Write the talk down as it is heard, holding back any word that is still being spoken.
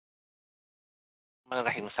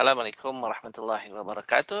Bismillahirrahmanirrahim. Assalamualaikum warahmatullahi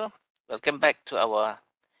wabarakatuh. Welcome back to our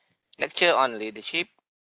lecture on leadership,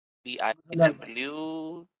 BIW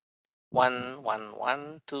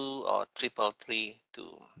 1112 or 3332.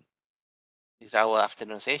 This is our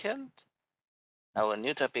afternoon session. Our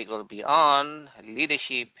new topic will be on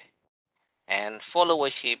leadership and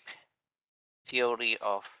followership theory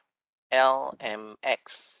of LMX.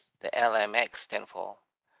 The LMX stands for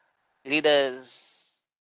leaders,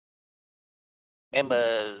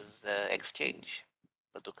 members, exchange,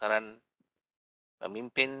 pertukaran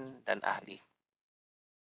pemimpin dan ahli.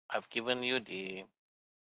 I've given you the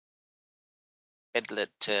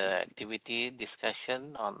Padlet activity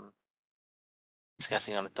discussion on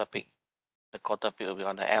discussing on the topic. The core topic will be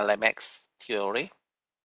on the LMX theory,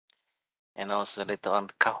 and also later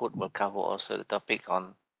on Kahoot will cover also the topic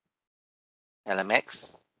on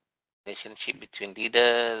LMX, relationship between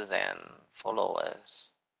leaders and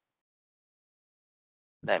followers.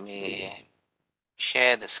 Let me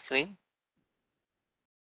share the screen.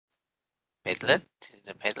 Padlet,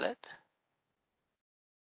 the Padlet.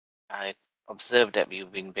 I observed that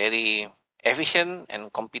you've been very efficient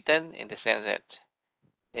and competent in the sense that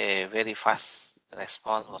a very fast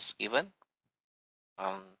response was given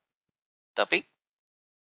on topic.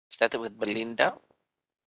 Started with Belinda.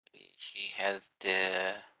 She has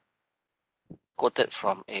quoted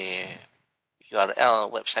from a URL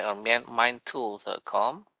website on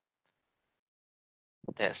mindtools.com.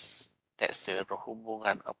 That's the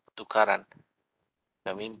hubungan atau pertukaran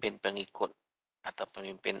pemimpin pengikut atau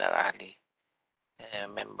pemimpin dan ahli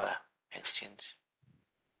member exchange.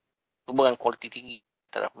 Hubungan kualiti tinggi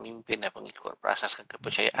antara pemimpin dan pengikut berasaskan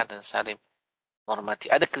kepercayaan dan saling menghormati.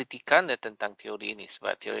 Ada kritikan tentang teori ini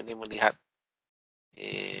sebab teori ini melihat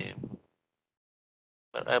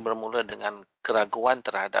bermula dengan keraguan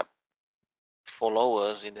terhadap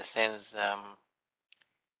followers in the sense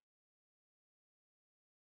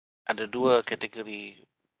ada dua kategori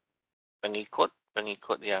pengikut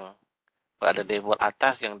yang pada level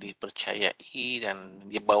atas yang dipercayai dan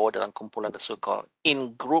dibawa dalam kumpulan so-called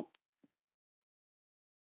in-group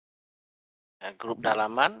grup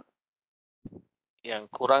dalaman, yang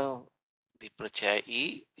kurang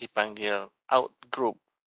dipercayai dipanggil out-group,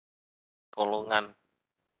 golongan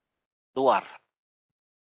luar.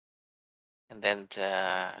 And then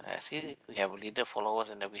see we have leader,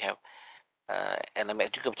 followers, and then we have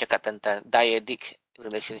LMX juga bercakap tentang dyadic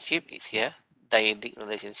relationship is here. Dyadic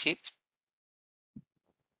relationship.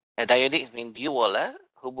 Dyadic mean dual,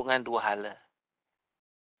 hubungan dua hala.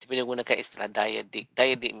 Tapi dia gunakan istilah dyadic.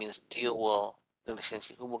 Dyadic means dual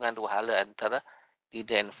relationship, hubungan dua hala antara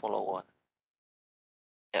leader and follower.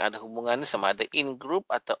 Yang ada hubungan ni sama ada in group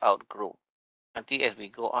atau out group. Nanti as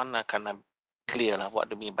we go on akan clear lah what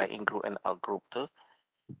do mean by in group and out group tu.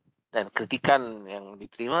 Dan kritikan yang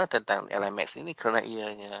diterima tentang LMX ini kerana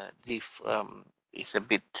ianya is a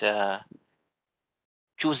bit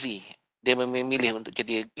choosy. Dia memilih untuk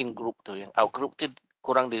jadi in group tu. Yang out group tu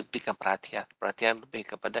kurang diberikan perhatian. Perhatian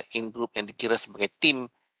lebih kepada in group yang dikira sebagai tim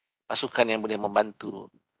pasukan yang boleh membantu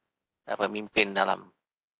pemimpin dalam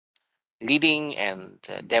leading and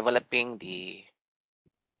developing the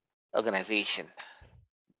organization.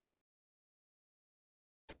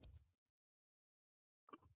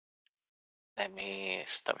 Let me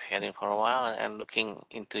stop sharing for a while and looking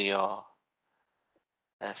into your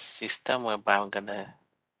system whereby I'm gonna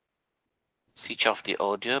switch off the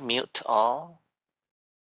audio, mute all,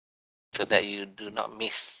 so that you do not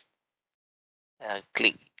miss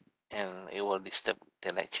click and it will disturb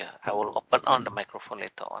the lecture. I will open on the microphone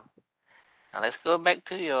later on. Now let's go back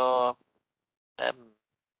to your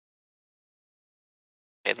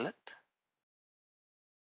Padlet.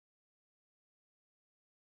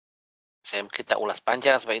 Kita ulas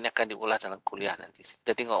panjang sebab ini akan diulas dalam kuliah nanti.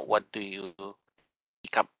 Kita tengok what do you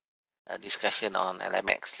pick up discussion on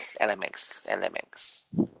LMX.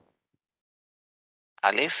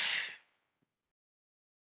 Alif,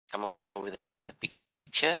 come up with a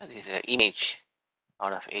picture. This is an image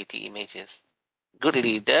out of 80 images. Good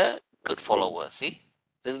leader, good follower. See?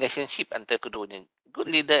 Relationship antara keduanya. Good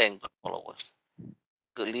leader and good followers.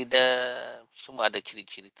 Good leader, semua ada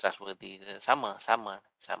ciri-ciri trustworthy. Sama.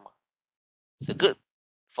 So good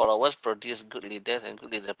followers produce good leaders and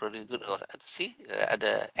good leader produce good. See,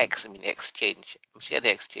 ada X, mean exchange. Mesti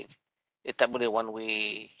ada exchange. Dia tak boleh one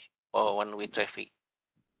way or one way traffic.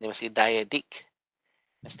 Dia mesti dyadic.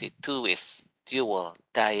 Mesti two ways. Dual.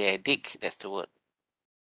 Dyadic, that's the word.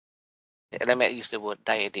 The LMX use the word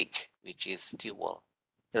dyadic, which is dual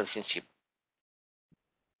relationship.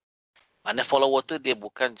 Mana follower tu dia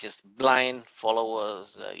bukan just blind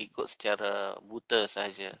followers, ikut secara buta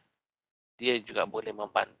saja. dia juga boleh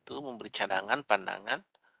membantu, memberi cadangan, pandangan,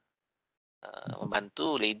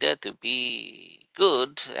 membantu leader to be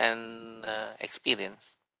good and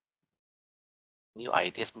experienced. New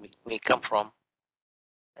ideas may come from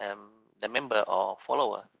the member or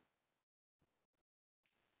follower.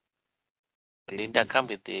 Leader come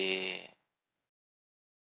with the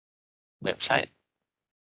website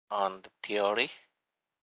on the theory,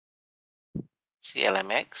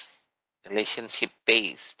 LMX,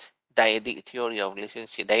 relationship-based dyadic theory of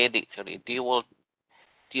relationship, dyadic theory, dual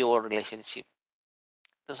relationship.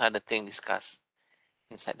 Those are the things discussed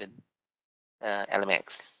inside the LMX.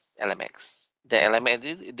 The LMX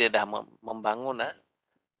dia dah membangun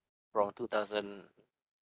from 2003,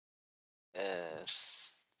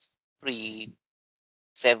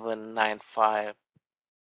 7, 9, 5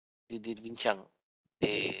 dibincang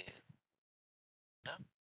di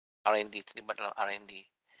R&D, terlibat dalam R&D.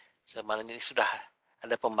 Sebenarnya sudah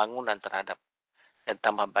ada pembangunan terhadap dan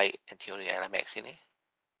tambah baik teori LMX ini,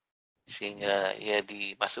 sehingga ia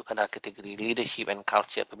dimasukkan dalam kategori leadership and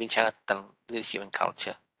culture, perbincangan tentang leadership and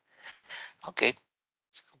culture. Okay,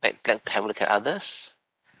 let's have a look at others.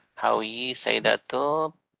 Howie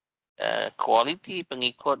Saidato, quality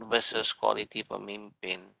pengikut versus quality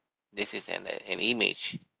pemimpin. This is an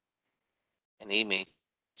image. An image.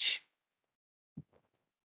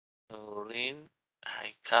 Nurin,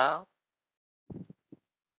 Haikal,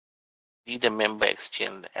 leader member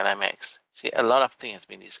exchange, LMX. See, a lot of things has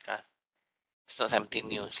been discussed. It's not something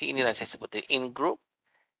new. See, inilah saya sebut in group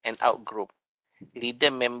and out group.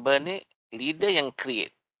 Leader member ni, leader yang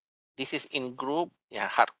create. This is in group yang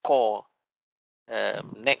hardcore,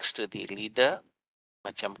 next to the leader,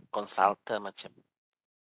 macam consultant, macam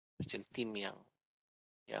team yang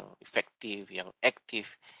efektif, yang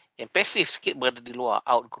aktif. Yang pasif sikit berada di luar,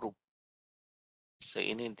 out group. So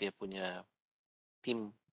ini dia punya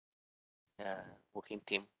team, working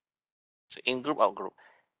team. So in group, out group.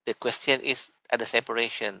 The question is, ada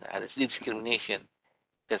separation, ada discrimination.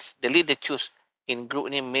 The leader choose in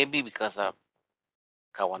group ni maybe because of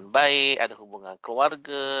kawan baik, ada hubungan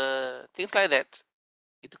keluarga, things like that.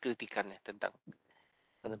 Itu kritikannya tentang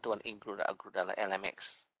penentuan in group dan out group dalam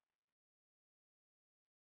LMX.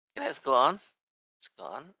 Okay, let's go on.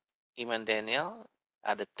 Iman Daniel,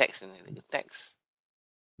 ada text ini, text.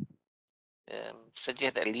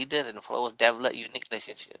 Suggest that leaders and followers develop unique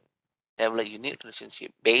relationship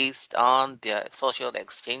based on their social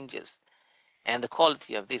exchanges, and the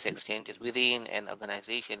quality of these exchanges within an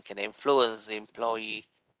organization can influence the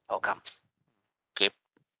employee outcomes. Okay.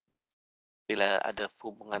 Bila ada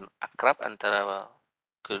hubungan akrab antara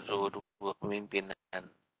kedua pemimpin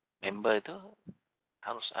dan member itu,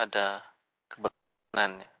 harus ada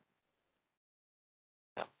keberkenan.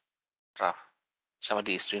 Draft.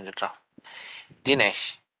 Somebody is doing the draft.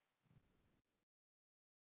 Dinesh.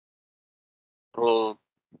 Role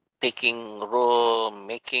making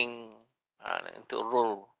untuk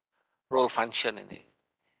role function ini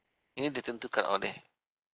ditentukan oleh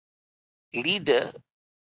leader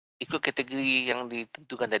ikut kategori yang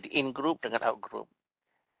ditentukan tadi, in group dengan out group.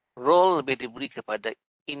 Role lebih diberi kepada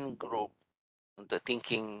in group untuk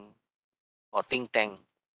thinking or think tank.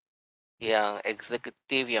 Yang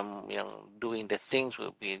executive yang doing the things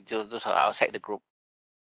will be those are outside the group.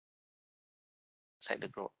 Yep.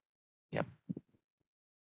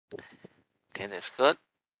 Okay, that's good.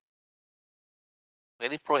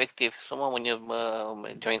 Very proactive. Semua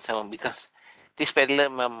join sama because this peddler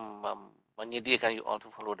menyediakan you all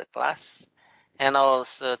to follow the class and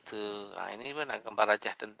also to ini pun gambar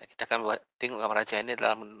rajah, kita akan tengok gambar rajah ini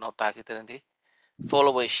dalam nota kita nanti.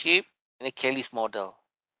 Followership, ini Kelly's model.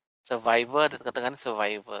 Survivor dan tengah-tengah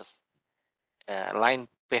survivors. Line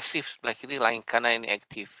passive sebelah kiri, line kanan ini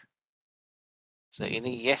aktif. So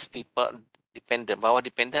ini yes people dependent, bawah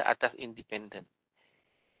dependent, atas independent.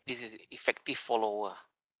 This is effective follower.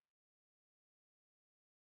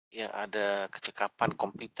 Yang ada kecekapan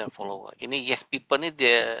competent follower. Ini yes people ni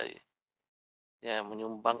dia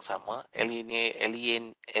menyumbang sama,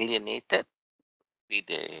 alienated with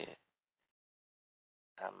the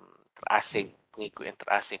terasing, pengikut yang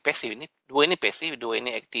terasing. Pasif ini, dua ini pasif, dua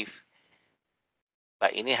ini aktif.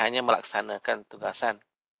 Baik, ini hanya melaksanakan tugasan.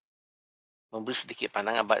 Memberi sedikit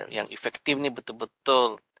pandangan yang efektif ni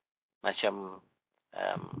betul-betul macam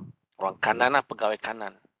orang kanan lah, pegawai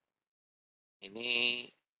kanan. Ini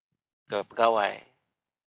ke pegawai.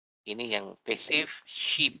 Ini yang pasif,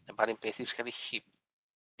 sheep. Yang paling pasif sekali, sheep.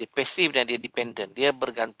 Dia pasif dan dia dependent. Dia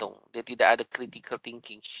bergantung. Dia tidak ada critical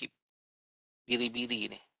thinking, sheep. Biri-biri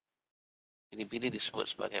ni. Biri-biri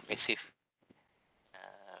disebut sebagai pasif.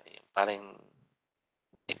 Yang paling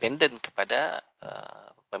dependent kepada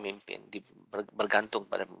pemimpin, bergantung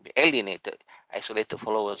pada pemimpin. Alienated, isolated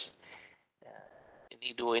followers.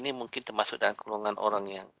 Ini dua ini mungkin termasuk dalam golongan orang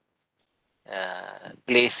yang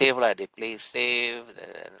play safe lah, dia play safe,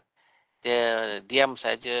 dia diam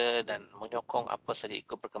saja dan menyokong apa saja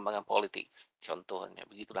ikut perkembangan politik. Contohnya,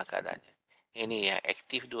 begitulah keadaannya. Ini yang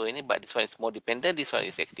aktif dua ini, but this one is more dependent, this one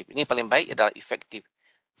is active. Ini paling baik adalah effective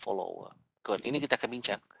follower. Good. Ini kita akan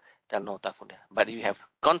bincang dalam nota kuda. But you have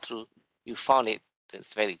gone through, you found it,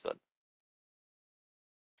 that's very good.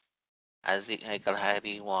 Aziz Haikal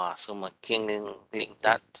Hari, wah, semua King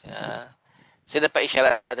Lingtat. Saya dapat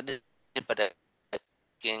isyarat tadi daripada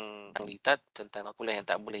King Lingtat tentang kuliah yang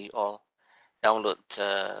tak boleh you all download.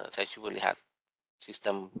 Saya cuba lihat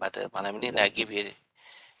sistem pada malam ini. Saya give you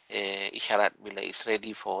isyarat bila it's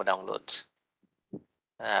ready for download.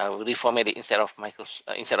 Reformat it instead of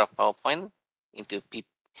PowerPoint into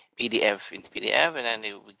PDF, and then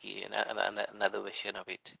they will give another version of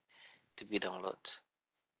it to be download.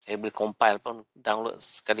 Saya boleh compile pun, download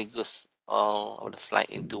sekaligus all of the slide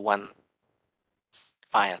into one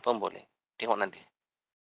file pun boleh. Tengok nanti.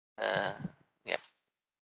 Yeah.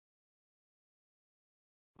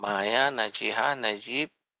 Maya, Najiha, Najib,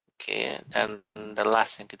 okay, dan the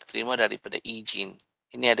last yang kita terima daripada Ejin.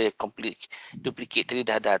 Ini ada duplicate tadi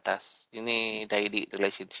dah ada atas. Ini direct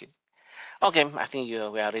relationship. Okay, I think we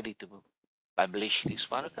are ready to publish this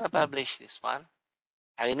one. We're gonna publish this one.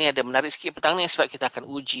 Hari ini ada menarik sikit petang ni sebab kita akan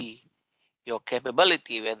uji your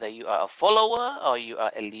capability, whether you are a follower or you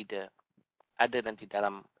are a leader. Ada nanti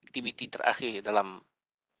dalam aktiviti terakhir dalam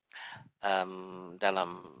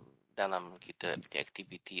kita punya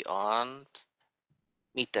aktiviti on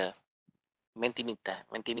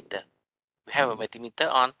Mentimeter. We have a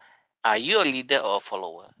Mentimeter on are you a leader or a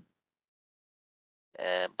follower?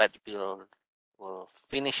 But we'll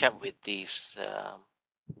finish up with this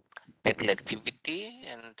petal activity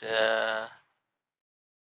and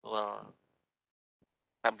we'll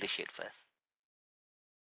publish it first.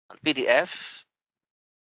 On PDF,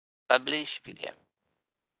 publish PDF.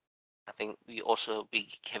 I think we also be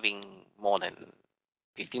having more than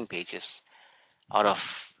 15 pages out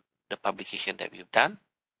of the publication that we've done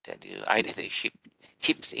that you either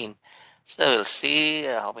chips in. So we'll see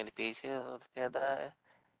how many pages altogether.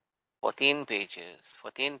 14 pages.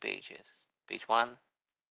 Page 1,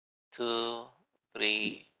 2,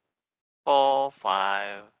 3, 4,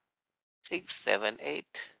 5, 6, 7,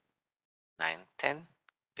 8, 9, 10.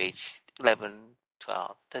 Page 11,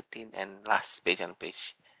 12, 13, and last page on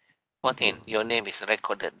page 14. Your name is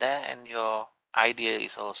recorded there and your idea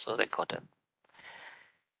is also recorded.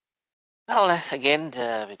 Now, again,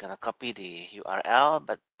 we're going to copy the URL,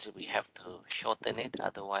 but we have to shorten it,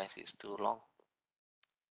 otherwise it's too long.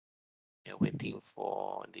 You're waiting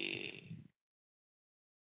for the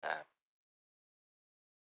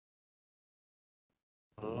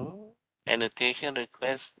annotation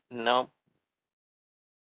request. No.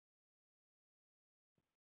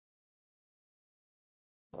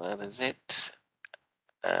 Where is it?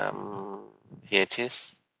 Here it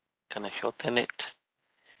is. Gonna shorten it.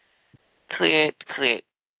 Create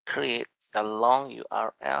the long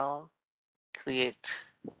URL. Create.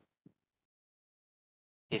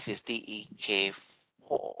 This is DEK4.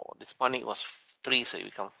 This morning it was 3, so it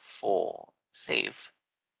becomes 4. Save.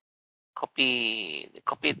 Copy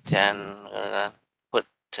it and put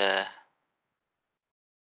the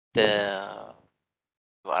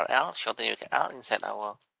URL, shorten URL inside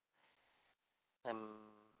our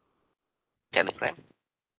Telegram.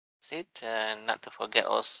 That's it. And not to forget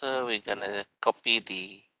also, we're gonna copy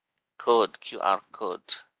the code, QR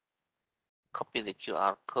code. Copy the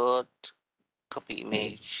QR code, copy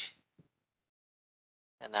image.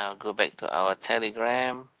 And now go back to our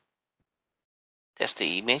Telegram. That's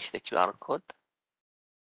the image, the QR code.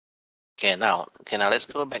 Okay, now let's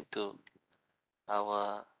go back to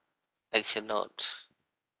our lecture notes.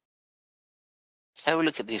 Let's have a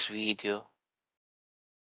look at this video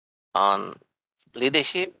on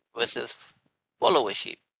leadership versus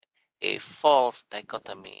followership, a false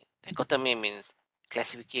dichotomy. Dichotomy means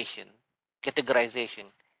classification,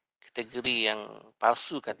 categorization. Kategori yang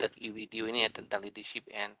palsu kata video ini tentang leadership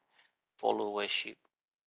and followership.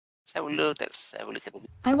 Let's have a look at it.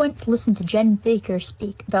 I went to listen to Jen Baker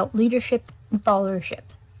speak about leadership and followership.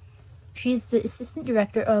 She's the assistant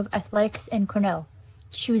director of athletics in Cornell.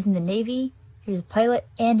 She was in the Navy, she was a pilot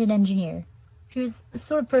and an engineer. She was the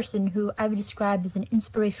sort of person who I would describe as an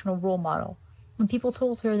inspirational role model. When people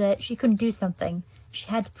told her that she couldn't do something, she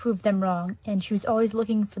had to prove them wrong, and she was always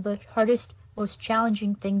looking for the hardest, most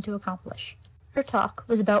challenging thing to accomplish. Her talk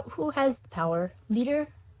was about who has the power, leader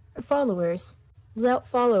or followers. Without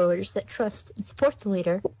followers that trust and support the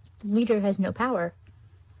leader has no power.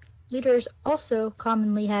 Leaders also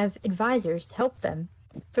commonly have advisors to help them.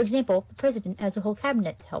 For example, the president has a whole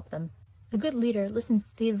cabinet to help them. A good leader listens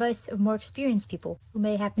to the advice of more experienced people who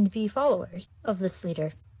may happen to be followers of this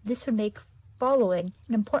leader. This would make following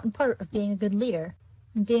an important part of being a good leader.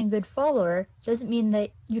 And being a good follower doesn't mean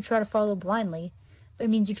that you try to follow blindly, but it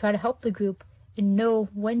means you try to help the group and know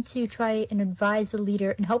when to try and advise the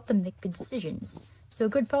leader and help them make good decisions. So a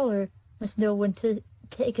good follower must know when to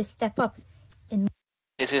take a step up in.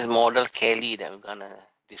 This is model Kelly that we're gonna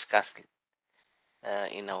discuss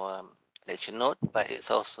in our lecture note, but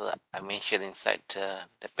it's also I mentioned inside the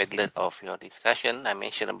padlet of your discussion. I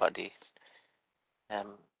mentioned about this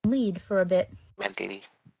Lead for a bit. mentally.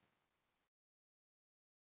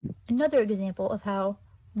 Another example of how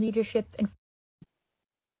leadership and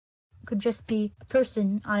could just be a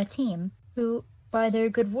person on a team who, by their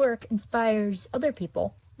good work, inspires other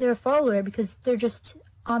people. They're a follower because they're just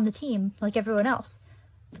on the team like everyone else,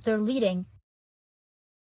 but they're leading.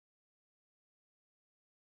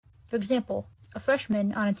 For example, a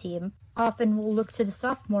freshman on a team often will look to the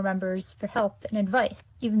sophomore members for help and advice,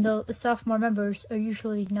 even though the sophomore members are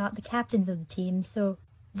usually not the captains of the team, so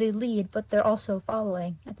they lead, but they're also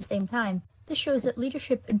following at the same time. This shows that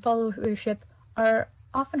leadership and followership are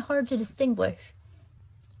often hard to distinguish.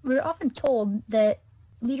 We're often told that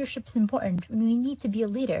leadership is important and we need to be a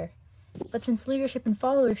leader. But since leadership and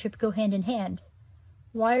followership go hand in hand,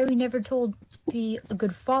 why are we never told to be a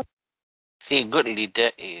good follower? See, good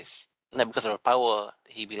leader is not because of the power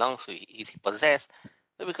he belongs to, he possesses,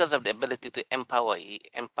 but because of the ability to empower,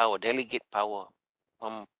 delegate power,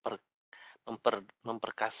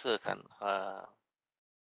 memperkasakan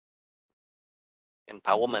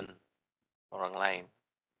empowerment orang lain.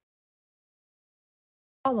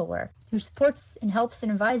 Follower who supports and helps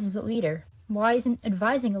and advises a leader. Why isn't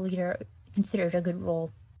advising a leader considered a good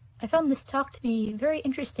role? I found this talk to be very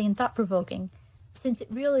interesting and thought-provoking, since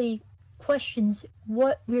it really questions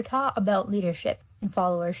what we're taught about leadership and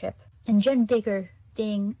followership. And Jen Baker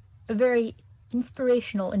being a very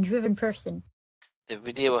inspirational and driven person. The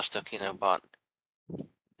video was talking about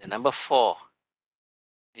the number 4.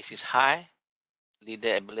 This is high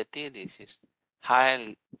leader ability. This is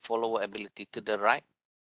high follower ability to the right,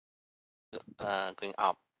 going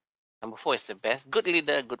up. Number 4 is the best. Good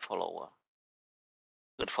leader, good follower.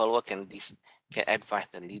 Good follower can advise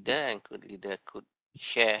the leader, and good leader could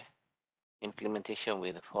share implementation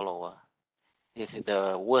with the follower. This is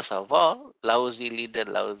the worst of all: lousy leader,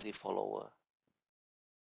 lousy follower.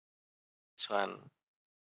 This one,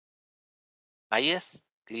 bias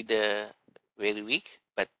leader very weak,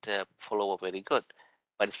 but follower very good.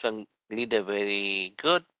 But this one, leader very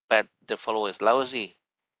good, but the follower is lousy.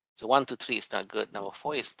 So 1 to 3 is not good. Number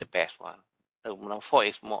 4 is the best one. Number 4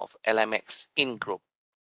 is more of LMX in group.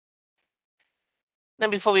 Now,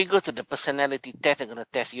 before we go to the personality test, I'm going to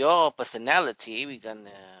test your personality. We're going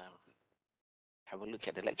to have a look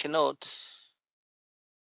at the lecture notes.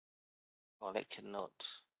 Lecture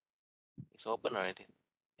notes. It's open already.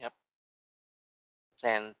 Yep.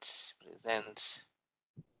 Present.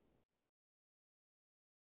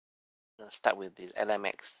 Let's start with this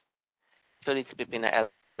LMX. Teori kepimpinan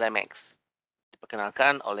LMX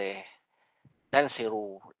diperkenalkan oleh Dan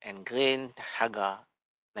Seru and Green Haga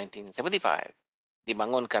 1975.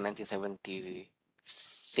 Dibangunkan 1976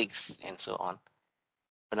 and so on.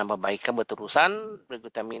 Penambahbaikan berterusan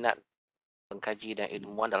berikutan minat pengkaji dan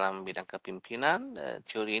ilmuwan dalam bidang kepimpinan.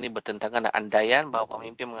 Teori ini bertentangan dengan andaian bahawa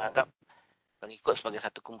pemimpin menganggap pengikut sebagai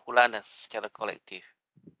satu kumpulan dan secara kolektif.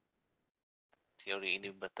 Teori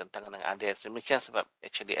ini bertentangan dengan andaian demikian sebab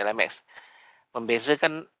actually LMX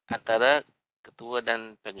membezakan antara ketua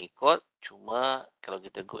dan pengikut. Cuma kalau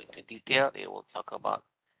kita go into detail, they will talk about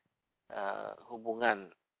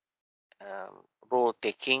hubungan role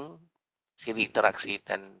taking, siri interaksi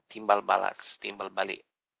dan timbal balik.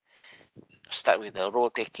 Start with the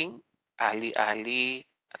role taking. Ahli-ahli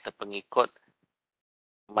atau pengikut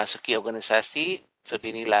memasuki organisasi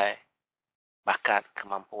dinilai bakat,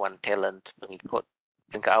 kemampuan, talent pengikut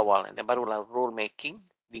dan ke awal, dan barulah role making,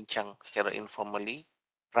 bincang secara informally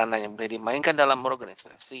peranan yang boleh dimainkan dalam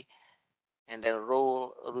organisasi, and then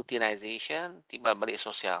role routinization, timbal balik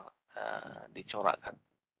sosial dicorakkan.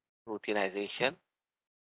 Routinization.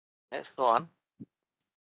 Let's go on.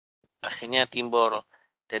 Akhirnya timbul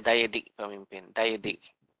the dyadic pemimpin,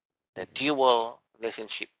 the dual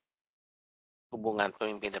relationship, hubungan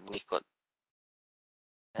pemimpin dan pengikut.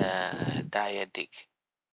 Dyadic,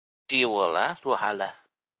 dual lah, dua hala.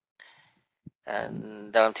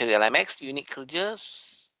 Dalam teori LMX, unit kerja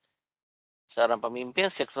seorang pemimpin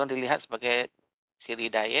secara dilihat sebagai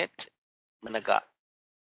Siri diet, menegak.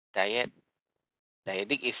 Diet,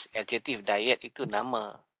 dietic is adjective, diet itu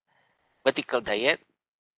nama. Vertical diet,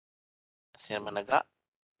 saya menegak.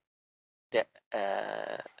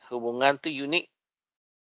 Hubungan tu unik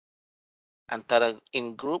antara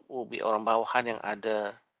in group will be orang bawahan yang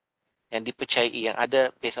ada, yang dipercayai, yang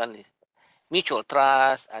ada based on mutual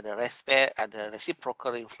trust, ada respect, ada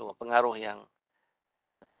reciprocal influence, pengaruh yang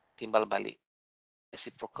timbal balik,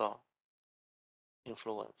 reciprocal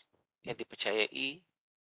influence, yang dipercayai,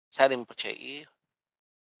 saling mempercayai,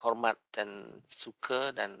 hormat dan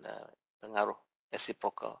suka, dan pengaruh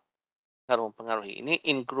reciprocal, pengaruh mempengaruhi. Ini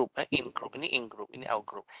in group, ini in group, ini out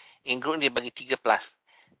group. In group dia bagi 3+.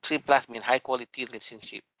 3+ mean high quality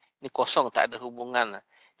relationship. Ini kosong, tak ada hubungan.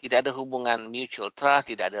 Tidak ada hubungan mutual trust,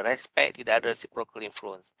 tidak ada respect, tidak ada reciprocal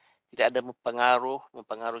influence. Tidak ada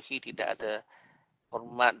mempengaruhi, tidak ada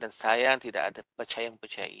hormat dan sayang, tidak ada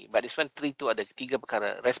percaya-percayai. But this one, 3 tu ada 3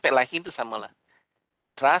 perkara. Respect, liking tu samalah.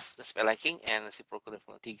 Trust, respect, liking, and reciprocal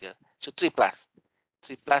influence. 3. So 3+.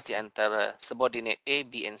 3+ di antara subordinate A,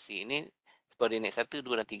 B, and C. Ini subordinate 1,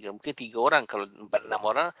 2, dan 3. Mungkin 3 orang. Kalau 4, 6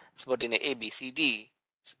 orang, subordinate A, B, C, D.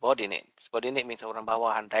 Subordinate. Subordinate means orang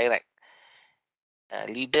bawahan, direct.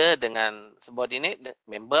 Leader dengan subordinate,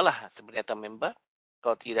 member lah. Atau member.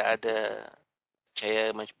 Kalau tidak ada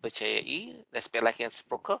percayai, respect, liking, and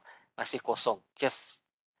reciprocal, masih kosong. Just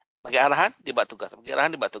bagi arahan, dia buat tugas. Bagi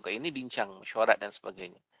arahan, dia buat tugas. Ini bincang, mesyuarat dan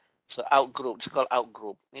sebagainya. So, out group. It's called out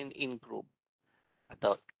group. In group.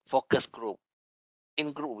 Atau focus group.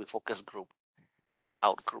 In group will be focus group.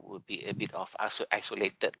 Out group will be a bit of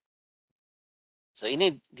isolated. So,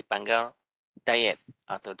 ini dipanggil dyad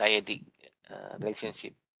atau dyadic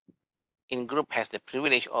relationship. In group has the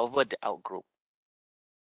privilege over the out group.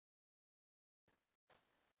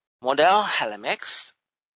 Model LMX,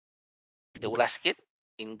 kita ulas sikit.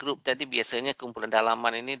 In group tadi biasanya kumpulan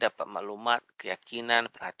dalaman ini dapat maklumat,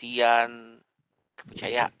 keyakinan, perhatian,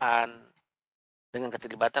 kepercayaan dengan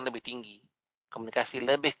keterlibatan lebih tinggi. Komunikasi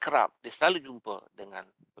lebih kerap, dia selalu jumpa dengan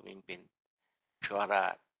pemimpin,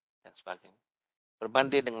 mesyuarat dan sebagainya.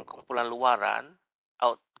 Berbanding dengan kumpulan luaran,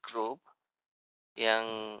 out group,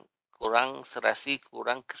 yang kurang serasi,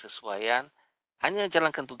 kurang kesesuaian, hanya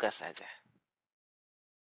jalankan tugas saja.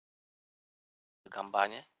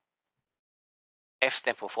 Gambarnya. F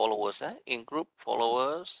stand for followers. In group,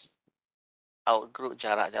 followers. Out group,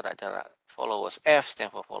 jarak. Followers. F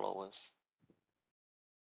stand for followers.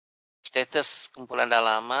 Status kumpulan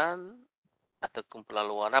dalaman atau kumpulan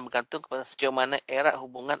luaran bergantung kepada sejauh mana erat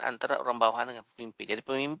hubungan antara orang bawahan dengan pemimpin. Jadi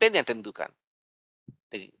pemimpin yang tentukan.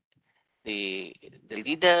 The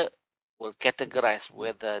leader will categorize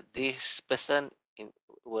whether this person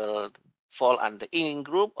will fall under in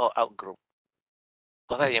group or out group.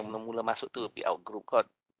 Kau yang mula masuk tu di out group kau.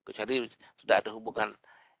 Kecuali sudah ada hubungan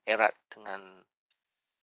erat dengan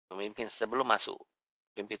pemimpin sebelum masuk.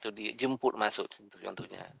 Pemimpin itu dijemput masuk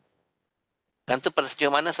contohnya. Bergantung pada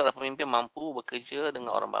sejauh mana seorang pemimpin mampu bekerja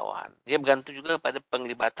dengan orang bawahan. Dia bergantung juga pada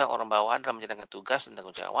penglibatan orang bawahan dalam menjalankan tugas dan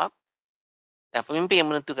tanggungjawab. Dan pemimpin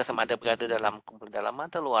yang menentukan sama ada berada dalam kumpulan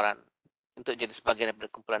dalaman atau luaran. Untuk jadi sebahagian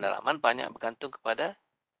daripada kumpulan dalaman, banyak bergantung kepada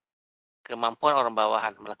kemampuan orang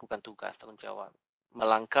bawahan melakukan tugas tanggungjawab.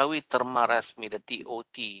 Melangkaui terma rasmi, the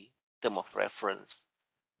TOT, term of reference.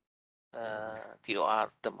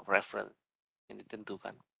 TOR, term of reference, yang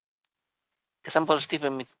ditentukan. Kesan positif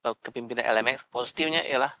kepimpinan LMX, positifnya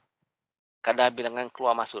ialah kadar bilangan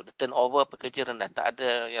keluar masuk. Turnover pekerja rendah. Tak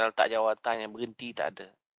ada yang letak jawatan yang berhenti, tak ada.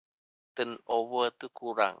 Turnover tu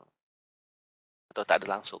kurang. Atau tak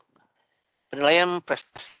ada langsung. Penilaian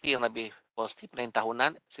prestasi yang lebih positif, penilaian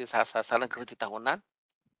tahunan, sasaran kerja tahunan,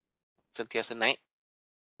 sentiasa naik,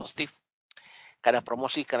 positif. Kadar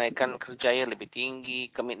promosi, kenaikan kerjaya lebih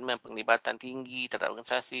tinggi, komitmen penglibatan tinggi terhadap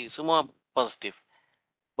organisasi, semua positif.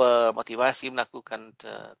 Bermotivasi melakukan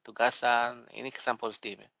tugasan, ini kesan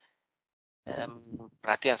positif.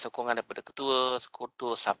 Perhatian sokongan daripada ketua,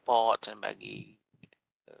 sekutu, support dan bagi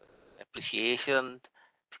appreciation,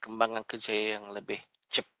 perkembangan kerja yang lebih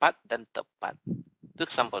cepat dan tepat. Itu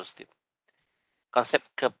kesan positif. Konsep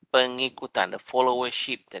kepengikutan, the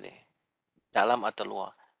followership tadi, dalam atau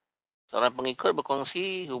luar. Seorang pengikut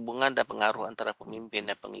berkongsi hubungan dan pengaruh antara pemimpin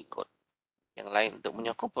dan pengikut yang lain untuk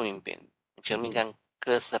menyokong pemimpin, mencerminkan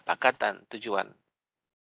kesepakatan tujuan.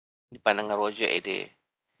 Di pandangan Roger A.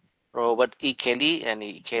 Robert E. Kelly, dan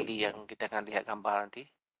E. Kelly yang kita akan lihat gambar nanti.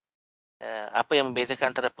 Apa yang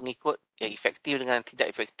membezakan antara pengikut yang efektif dengan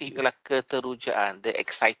tidak efektif ialah keterujaan, the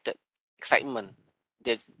excitement.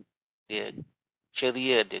 Dia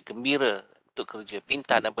ceria, dia gembira untuk kerja,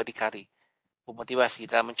 pintar dan berdikari, bermotivasi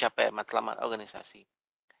dalam mencapai matlamat organisasi.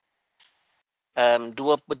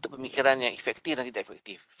 dua bentuk pemikiran yang efektif dan tidak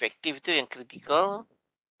efektif. Efektif itu yang kritikal,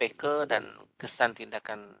 peka dan kesan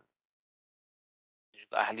tindakan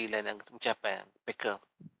juga ahli lain yang mencapai peka.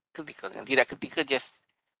 Kritikal. Yang tidak kritikal just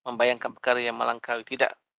membayangkan perkara yang melangkaui,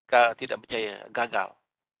 tidak berjaya, gagal.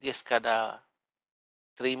 Dia sekadar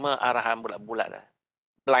terima arahan bulat-bulat lah.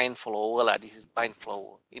 Blind follower lah. This is blind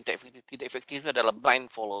follower. Tidak efektif adalah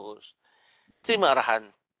blind followers. Terima arahan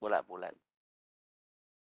bulat-bulat.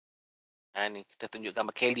 Ini kita tunjuk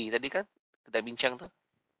gambar Kelly tadi kan. Kita bincang tu.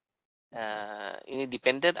 Ini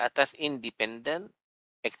dependent atas independent.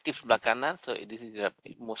 Aktif sebelah kanan. So this is the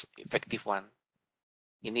most effective one.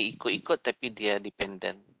 Ini ikut-ikut tapi dia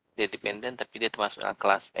dependent. Dia dependent tapi dia termasuk dalam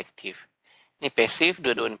kelas aktif. Ini pasif,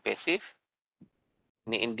 dua-dua ini pasif.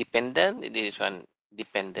 Ini independent, ini one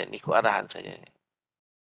dependent. Ikut arahan saja.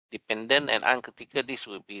 Dependent and uncritical, this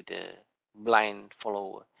will be the blind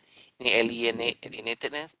follower. Ini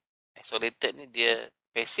alienated, isolated ni dia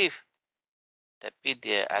pasif. Tapi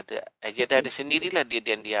dia ada agenda dia sendirilah, dia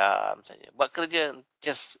diam saja. Buat kerja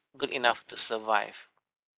just good enough to survive.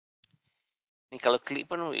 Ni kalau klik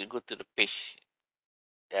pun we go to the page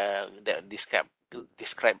that describe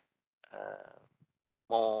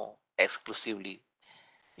more exclusively.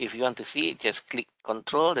 If you want to see it, just click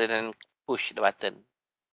Control and then push the button.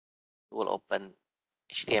 It will open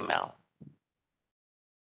HTML.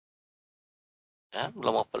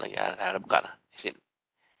 Belum open lagi. Ada buka lah.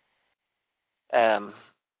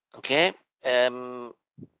 Okay.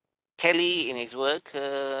 Kelly in his work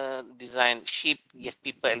design sheep, yes,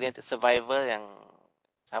 people alienated survivor yang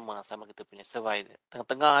sama kita punya survivor.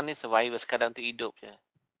 Tengah-tengah ni survivor sekadar untuk hidup je.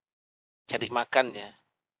 Cari makan je.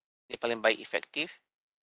 Ini paling baik efektif.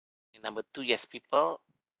 Number 2, yes, people.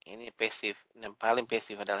 Ini pasif. Yang paling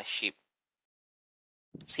pasif adalah sheep.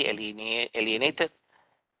 Si alienated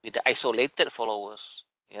with the isolated followers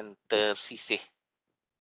yang tersisih.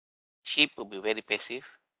 Sheep will be very passive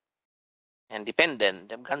and dependent.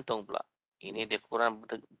 Dia bergantung pula. Ini dia kurang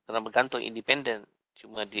bergantung, independent.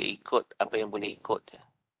 Cuma dia ikut apa yang boleh ikut.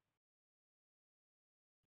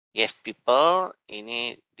 Yes, people.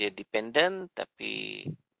 Ini dia dependent tapi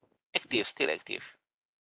aktif, still aktif.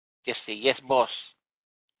 Just say, yes, boss.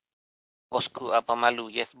 Bosku apa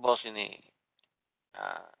malu. Yes, boss ini.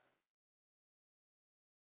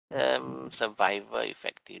 Survivor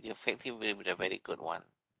effective. The effective will be a very good one.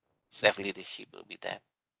 Self-leadership will be that.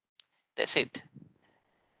 That's it.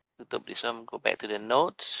 Tutup this one. Go back to the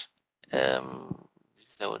notes.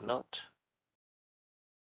 Our note.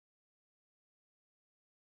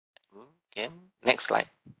 Okay. Next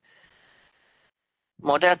slide.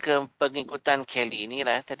 Model pengikutan Kelly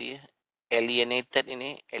inilah tadi. Alienated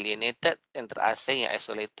ini. Alienated yang terasing, yang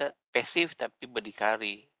isolated. Pasif tapi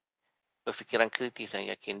berdikari. Berfikiran kritis dan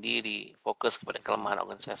yakin diri. Fokus kepada kelemahan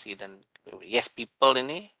organisasi dan yes people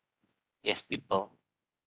ini. Yes people.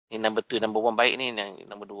 Ini number 2, number 1 baik ni. Yang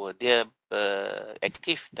number 2 dia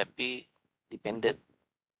aktif tapi dependent.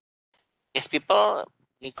 Yes people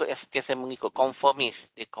ikut yang sentiasa mengikut konformis.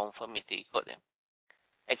 Dia konformis, dia ikut dia.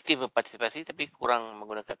 Aktif berpartisipasi tapi kurang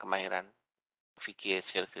menggunakan kemahiran berfikir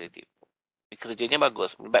secara kreatif. Kerjanya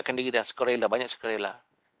bagus, melibatkan diri dan sukarela, banyak sukarela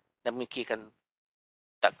dan memikirkan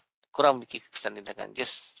kurang memikir kesan tindakan,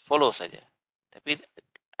 just follow saja. Tapi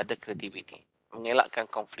ada kreativiti, mengelakkan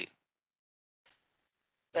konflik.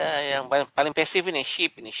 Yang paling pasif ini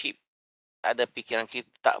sheep. Ada pikiran kita,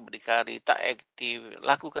 tak berdikari, tak aktif,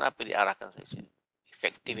 lakukan apa diarahkan saja.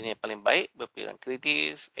 Efektif ini yang paling baik, berpikiran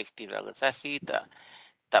kritis, aktif dalam organisasi,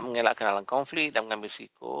 tak mengelakkan dalam konflik dan mengambil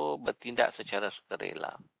risiko, bertindak secara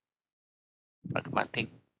sukarela. Pragmatik.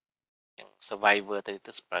 Yang survivor tadi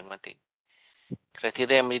itu pragmatik.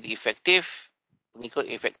 Kriteria yang menjadi efektif, pengikut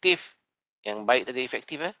efektif, yang baik tadi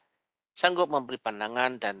efektif, sanggup memberi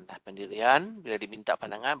pandangan dan pendirian. Bila diminta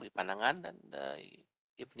pandangan, beri pandangan dan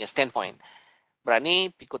dia punya standpoint.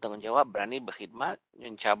 Berani pikul tanggungjawab, berani berkhidmat,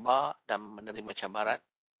 mencabar dan menerima cabaran,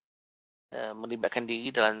 melibatkan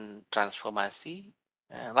diri dalam transformasi.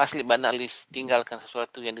 Lastly but not least, tinggalkan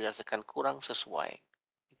sesuatu yang dirasakan kurang sesuai.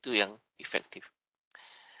 Itu yang efektif.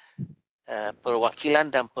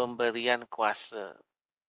 Perwakilan dan pemberian kuasa.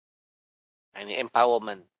 Ini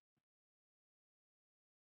empowerment.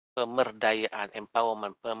 Pemberdayaan.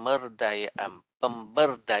 Empowerment. Pemberdayaan.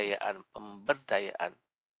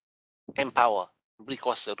 Empower. Beri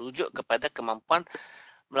kuasa. Rujuk kepada kemampuan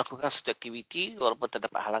melakukan suatu aktiviti walaupun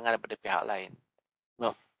terdapat halangan daripada pihak lain.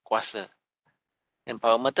 No, kuasa.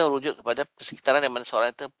 Empowerment itu rujuk kepada persekitaran yang mana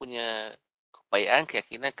seorang itu punya keupayaan,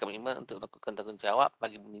 keyakinan, komitmen untuk melakukan tanggungjawab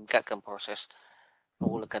bagi meningkatkan proses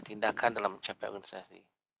menggunakan tindakan dalam mencapai organisasi.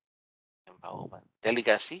 Empowerment.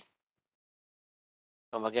 Delegasi.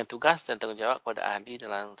 Pembagian tugas dan tanggungjawab kepada ahli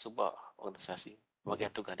dalam sebuah organisasi.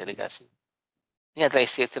 Pembagian tugas delegasi. Ini adalah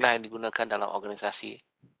istilah yang digunakan dalam organisasi.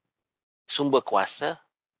 Sumber kuasa,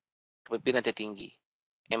 kepimpinan tertinggi.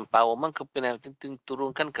 Empowerment, kepimpinan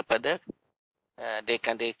turunkan kepada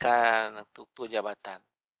dekan-dekan, struktur jabatan.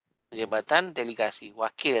 Jabatan delegasi,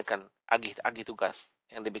 wakil akan agih tugas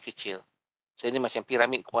yang lebih kecil. So ini macam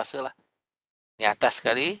piramid kuasa lah. Ini atas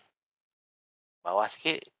sekali, bawah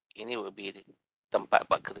sikit, ini lebih tempat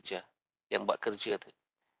buat kerja. Yang buat kerja tu,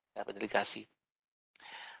 delegasi.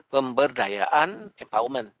 Pemberdayaan,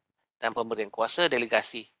 empowerment. Dan pemberian kuasa,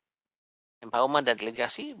 delegasi. Empowerment dan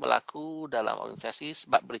delegasi berlaku dalam organisasi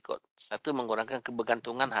sebab berikut. Satu, mengurangkan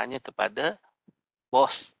kebergantungan hanya kepada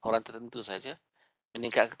bos, orang tertentu saja.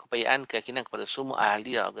 Meningkatkan keyakinan kepada semua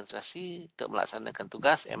ahli dalam organisasi untuk melaksanakan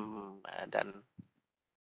tugas dan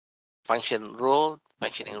functioning role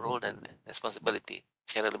dan responsibility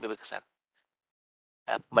secara lebih berkesan.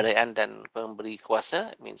 Pemberdayaan dan pemberi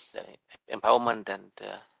kuasa means empowerment dan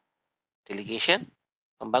delegation,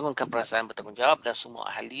 membangunkan perasaan bertanggungjawab dan semua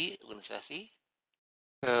ahli organisasi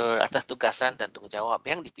atas tugasan dan tanggungjawab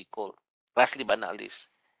yang dipikul. Lastly but not least,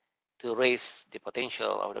 to raise the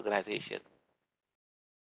potential of the organisation.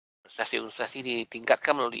 Organisasi-organisasi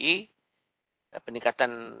ditingkatkan melalui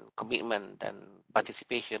peningkatan komitmen dan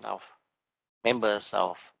participation of members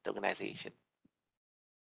of the organisation.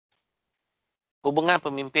 Hubungan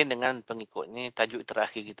pemimpin dengan pengikut, ini tajuk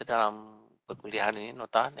terakhir kita dalam perkuliahan ini,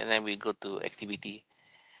 nota, and then we go to activity.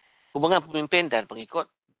 Hubungan pemimpin dan pengikut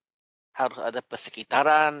harus ada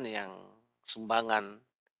persekitaran yang sumbangan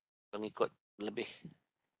pengikut lebih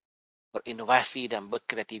berinovasi dan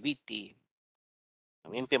berkreativiti.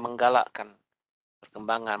 Pemimpin menggalakkan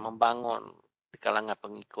perkembangan, membangun di kalangan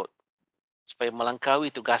pengikut supaya melangkaui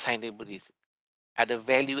tugas yang diberi. Ada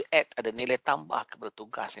value add, ada nilai tambah kepada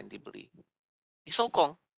tugas yang diberi.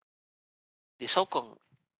 Disokong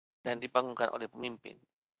dan dibangunkan oleh pemimpin.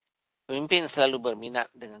 Pemimpin selalu berminat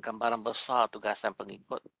dengan gambaran besar tugasan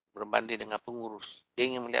pengikut berbanding dengan pengurus. Dia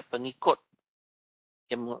ingin melihat pengikut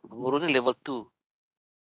yang pengurus ni level 2.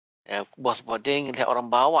 Bos-bos dia ingin lihat orang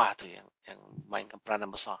bawah tu yang mainkan peranan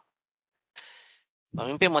besar.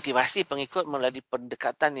 Pemimpin motivasi pengikut melalui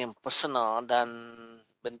pendekatan yang personal dan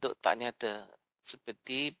bentuk tak nyata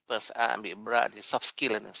seperti perasaan ambil berat di soft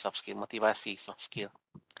skill, motivasi soft skill.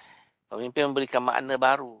 Pemimpin memberikan makna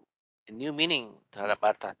baru, a new meaning terhadap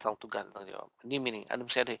tanggung tugas, tanggungjawab. New meaning, ada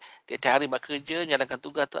mesti ada. Tiap hari bekerja, jalankan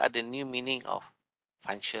tugas tu ada new meaning of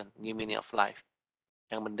function, new meaning of life.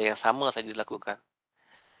 Yang benda yang sama saja dilakukan.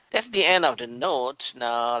 That's the end of the note.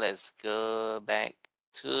 Now let's go back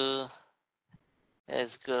to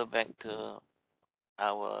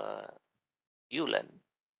our ULearn.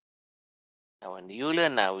 Now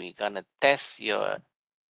we're gonna test your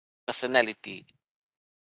personality.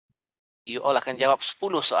 You all akan jawab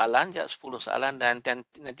 10 soalan dan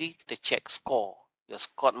nanti kita check score, your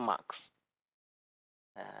score marks.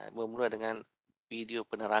 Bermula dengan video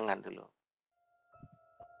penerangan dulu.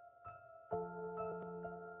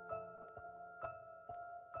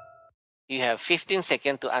 You have 15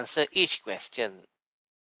 seconds to answer each question.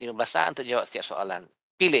 15 saat untuk jawab setiap soalan.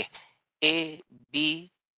 Pilih A, B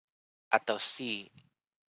atau C.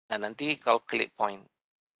 Dan nanti kau klik point.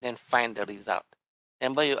 Then find the result.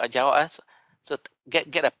 Dan baru jawab. So get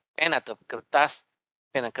a pen atau kertas.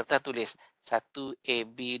 Pen dan kertas tulis. 1 A,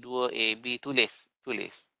 B, 2 A, B. Tulis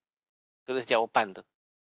jawapan tu.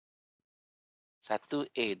 1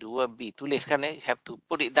 A, 2 B. Tuliskan have to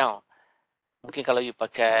put it down. Mungkin kalau you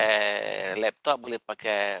pakai laptop boleh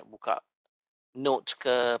pakai buka notes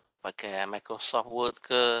ke, pakai Microsoft Word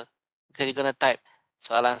ke. Because you're gonna type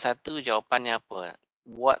soalan 1 jawapannya apa.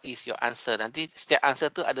 What is your answer? Nanti setiap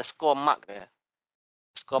answer tu ada score mark dia.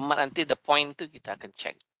 Score mark nanti the point tu kita akan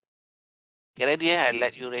check. Okay, ready? I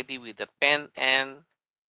let you ready with the pen and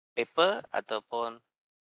paper ataupun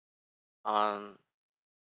on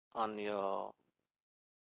your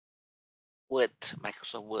Word,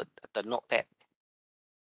 Microsoft Word atau Notepad.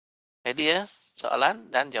 Ready ya?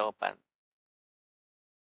 Soalan dan jawapan.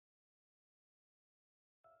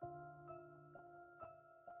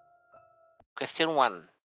 Question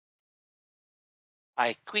 1.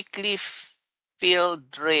 I quickly feel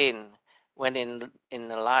drained when in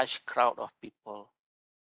a large crowd of people.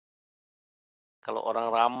 Kalau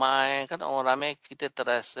orang ramai, kita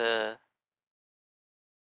terasa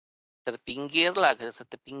terpinggir.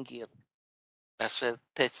 Rasa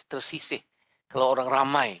tersisih. Kalau orang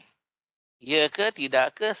ramai. Ya ke,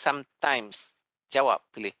 tidak ke, sometimes. Jawab,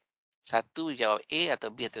 pilih. 1 jawab A atau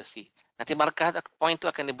B atau C. Nanti markah point tu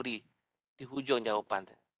akan diberi di hujung jawapan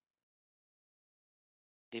tu.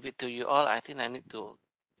 Leave it to you all. I think I need to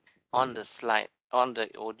on the slide, on the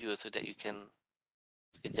audio so that you can,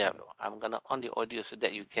 sekejap, I'm gonna on the audio so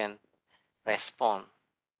that you can respond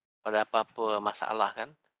pada apa-apa masalah kan.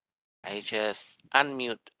 I just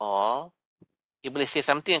unmute all. You boleh say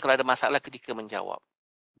something kalau ada masalah ketika menjawab.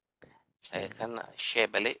 Saya akan share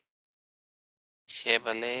balik. Share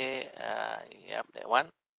balik. Yep, that one.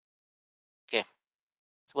 Okay.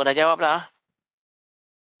 Semua dah jawab dah.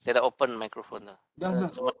 Saya dah open microphone tu.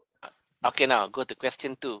 Semua. Okay, now go to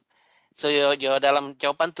question 2. So your dalam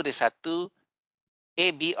jawapan tu ada 1 A,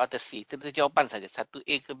 B atau C. Itu jawapan saja. 1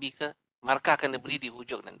 A ke B ke. Markah akan diberi di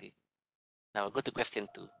hujung nanti. Now go to question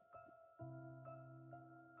 2.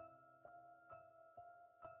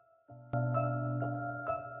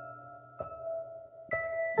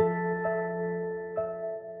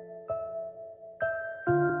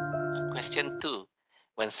 Question 2.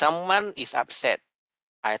 When someone is upset,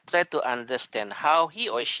 I try to understand how he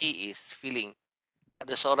or she is feeling.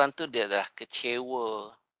 Ada seorang tu dia dah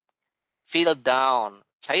kecewa, feel down.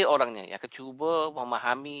 Saya orangnya yang akan cuba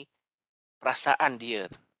memahami perasaan dia.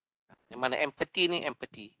 Yang mana empathy ni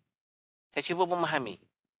empathy. Saya cuba memahami.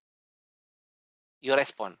 You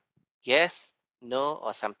respond. Yes, no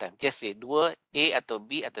or sometimes. Just say 2 A atau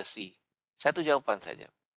B atau C. Satu jawapan saja.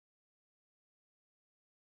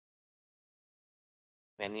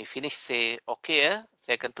 When you finish say okay ya,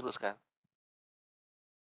 saya akan teruskan.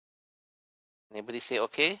 Anybody say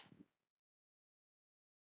okay?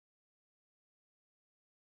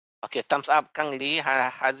 Okay, thumbs up. Kang Lee,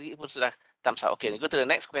 Hazi pun sudah thumbs up. Okay, go to the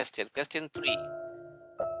next question. Question 3.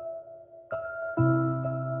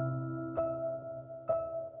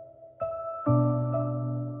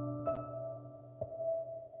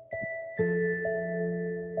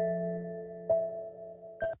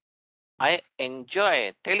 I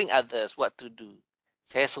enjoy telling others what to do.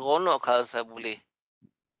 Saya seronok kalau saya boleh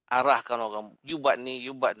arahkan orang. You buat ni,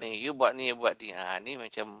 you buat ni, you buat ni, you buat ni. Ni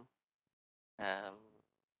macam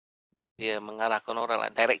dia mengarahkan orang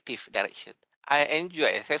lah. Direction. I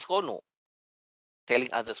enjoy. Saya seronok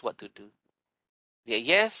telling others what to do. Dia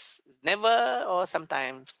yes, never or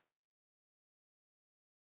sometimes.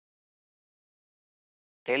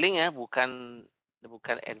 Telling bukan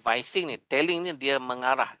advising ni. Telling ni dia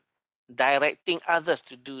mengarah. Directing others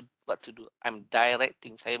to do what to do. I'm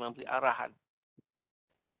directing. Saya memberi arahan.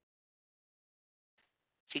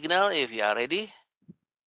 Signal if you are ready.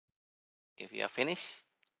 If you are finished.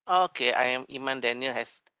 Okay, I am Iman Daniel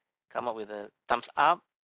has come up with a thumbs up.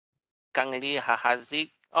 Kang Lee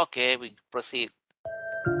Hahazik. Okay, we proceed.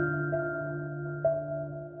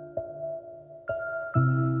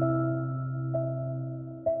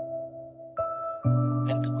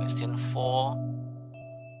 And to question 4.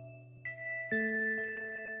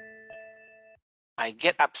 I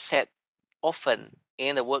get upset often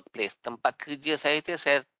in the workplace. Tempat kerja saya tu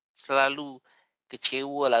saya selalu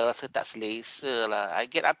kecewa lah, rasa tak selesa lah. I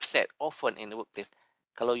get upset often in the workplace.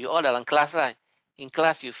 Kalau you all dalam kelas lah, in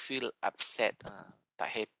class you feel upset, tak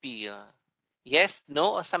happy lah. Yes,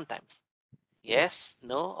 no or sometimes. Yes,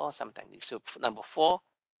 no or sometimes. So number 4,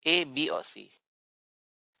 A, B or C.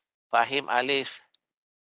 Fahim Alif,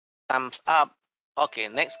 thumbs up. Okay,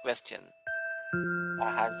 next question.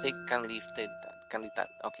 Hazik can leave that.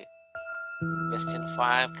 Okay. Question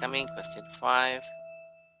 5 coming. Question 5.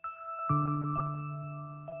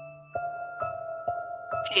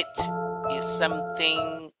 Hate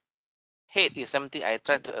is something I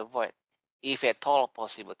try to avoid if at all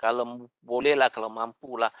possible. Kalau boleh lah, kalau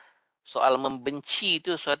mampu lah. Soal membenci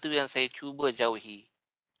tu suatu yang saya cuba jauhi.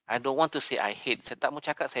 I don't want to say I hate. Saya tak mau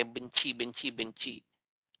cakap saya benci.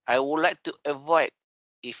 I would like to avoid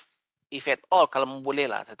if at all, kalau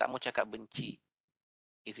boleh lah. Saya tak mau cakap benci.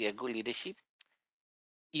 Is it a good leadership?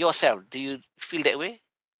 Yourself, do you feel that way?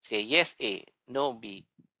 Say yes A, no B.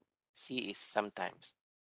 C is sometimes.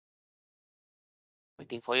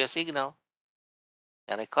 Waiting for your signal.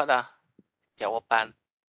 Yang record dah jawapan.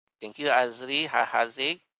 Thank you Azri,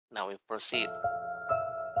 Hazik. Now we proceed.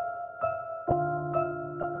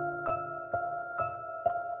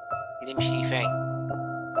 Lim Shifeng,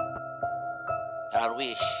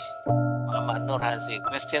 Darwish, Muhammad Nur Hazik.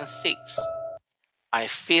 Question 6. I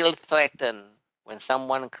feel threatened when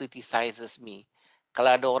someone criticizes me.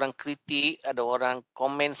 Kalau ada orang kritik, ada orang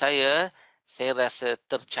komen saya rasa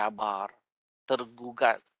tercabar,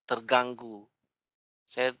 tergugat, terganggu.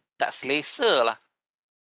 Saya tak selesa lah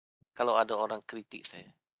kalau ada orang kritik saya.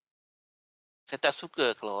 Saya tak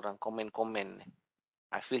suka kalau orang komen-komen.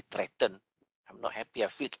 I feel threatened. I'm not happy. I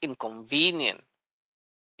feel inconvenient.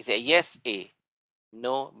 Is it yes A,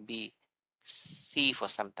 no B, C for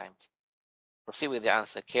sometimes? Proceed with the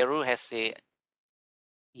answer. Keru has said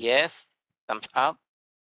yes, thumbs up.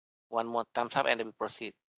 One more thumbs up and then we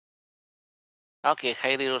proceed. Okay,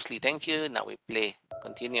 Khairi Rosli, thank you. Now we play.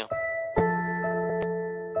 Continue.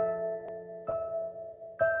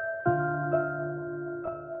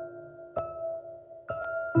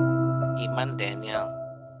 Iman Daniel.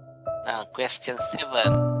 Question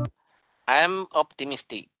 7. I'm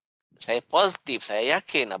optimistic. Saya positif. Saya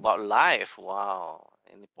yakin about life. Wow.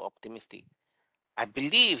 Ini optimistic. I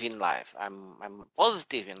believe in life. I'm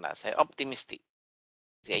positive in life. Saya optimistic.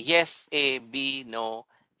 Say yes, A, B, no,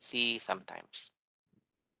 C, sometimes.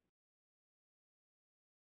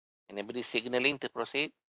 Anybody signaling to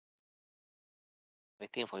proceed?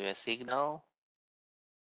 Waiting for your signal.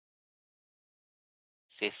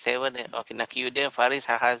 Say 7. Okay, Nakiyuddin, Faris,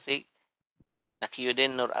 Hahazik.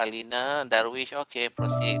 Nakiyuddin, Nur Alina, Darwish. Okay,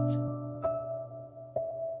 proceed.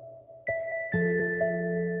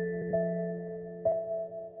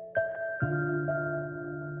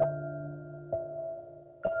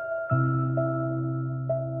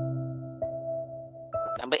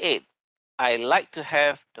 Number 8. I like to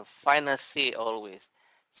have the final say always.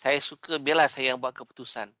 Saya suka biarlah saya yang buat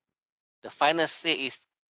keputusan. The final say is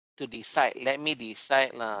to decide. Let me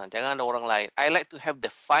decide lah. Jangan ada orang lain. I like to have the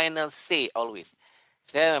final say always.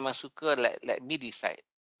 Saya memang suka let me decide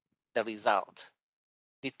the result.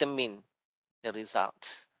 Determine the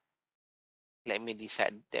result. Let me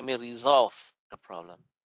decide. Let me resolve the problem.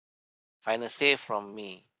 Final say from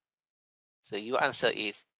me. So your answer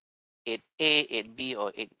is 8A, 8B, or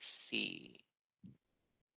 8C.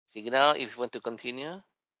 Signal if you want to continue.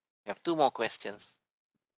 We have 2 more questions.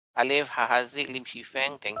 Alif, Hahazik, Lim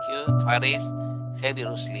Shifeng, thank you. Faris, Khairi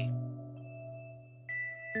Rusli.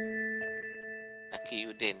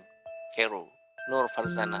 Nakiyuddin, Kero, Nur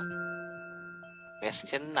Farzana.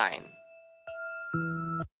 Question 9.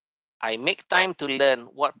 I make time to learn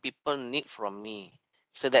what people need from me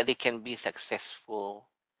so that they can be successful.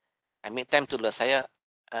 I make time to learn. Saya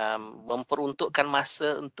memperuntukkan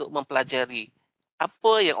masa untuk mempelajari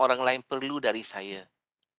apa yang orang lain perlu dari saya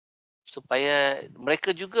supaya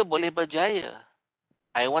mereka juga boleh berjaya.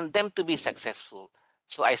 I want them to be successful.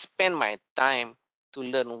 So I spend my time to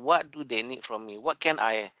learn what do they need from me. What can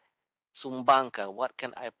I sumbangkan? What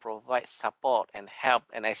can I provide support and help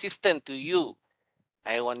and assistance to you?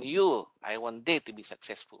 I want they to be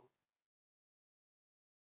successful.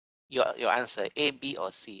 Your answer, A, B,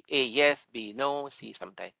 or C. A, yes, B, no, C,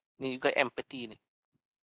 sometimes. Ni juga empathy ni.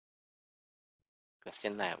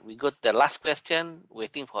 Question 9. We go to the last question,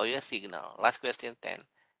 waiting for your signal. Last question 10.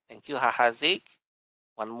 Thank you, Hahazik.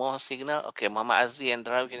 One more signal. Okay, Mama Azri and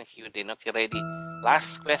Drawi and Hyudin. Okay, ready.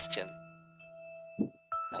 Last question.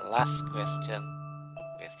 The last question.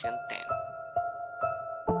 Question 10.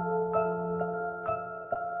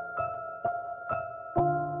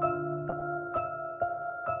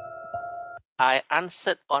 I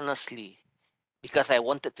answered honestly because I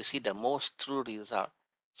wanted to see the most true result.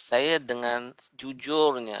 Saya dengan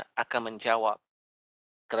jujurnya akan menjawab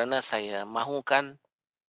kerana saya mahukan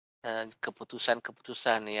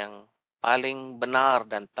keputusan-keputusan yang paling benar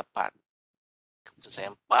dan tepat.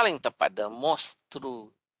 Keputusan yang paling tepat, the most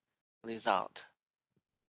true result.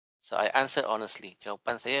 So I answered honestly.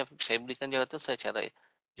 Jawapan saya berikan jawapan itu secara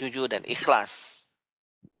jujur dan ikhlas.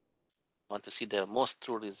 I want to see the most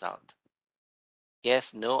true result.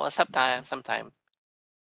 Yes, no, or sometime.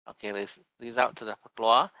 Okay, result sudah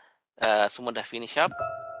keluar. Semua dah finish up.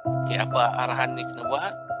 Okay, apa arahan ni kena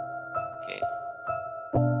buat? Okay.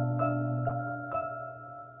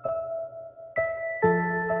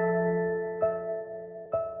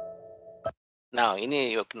 Now,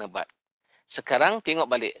 ini you kena buat. Sekarang tengok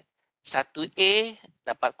balik. 1A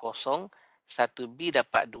dapat 0, 1B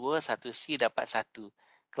dapat 2, 1C dapat 1.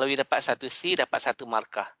 Kalau you dapat 1C, dapat 1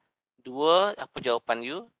 markah. 2, apa jawapan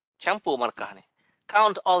you? Campur markah ni.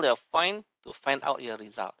 Count all your point to find out your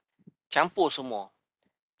result. Campur semua.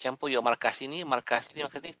 Campur your markah sini, markah sini.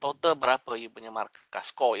 Total berapa you punya markah?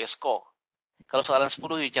 Score, your score. Kalau soalan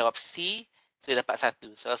 10, you jawab C, so you dapat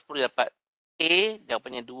 1. Soalan 10, you dapat A,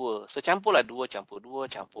 jawapannya 2. So campurlah 2, campur 2,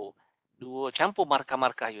 campur 2. Campur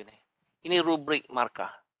markah-markah you ni. Ini rubrik markah.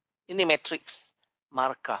 Ini matrix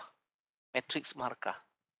markah. Matrix markah.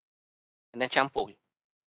 Dan campur.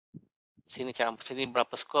 Sini campur. Sini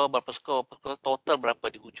berapa skor, total berapa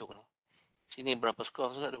di hujung ni. Sini berapa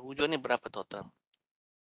skor, di hujung ni berapa total.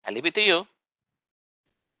 I leave it to you.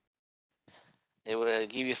 They will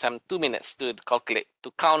give you some 2 minutes to calculate,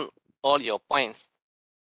 to count all your points.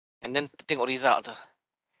 And then tengok result tu.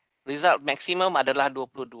 Result maksimum adalah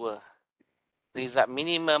 22. Result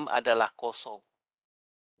minimum adalah 0.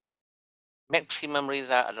 Maximum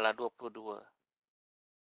result adalah 22.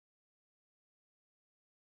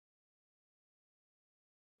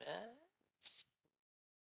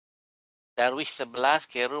 Darwish 11,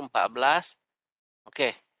 Kerum 14.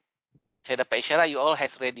 Okay. Saya dapat isyarat you all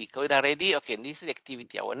has ready. Kalau dah ready, okay, this is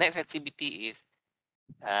activity. Our next activity is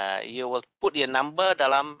you will put your number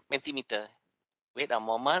dalam Mentimeter. Wait a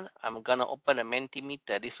moment. I'm gonna open the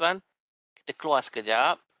Mentimeter. This one, kita keluar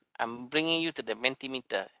sekejap. I'm bringing you to the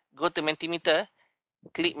Mentimeter. Go to Mentimeter.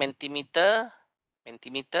 Click Mentimeter.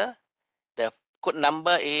 Mentimeter. The code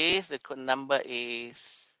number is let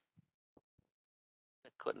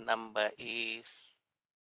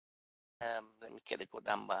me get the code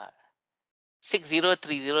number.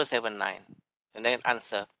 603079. And then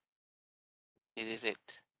answer. This is it.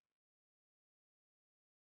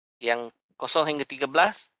 Yang 0 hingga 13,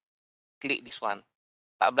 klik this one.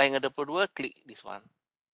 14 hingga 22, klik this one.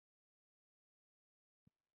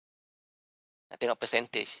 Nak tengok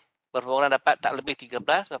percentage. Berapa orang dapat tak lebih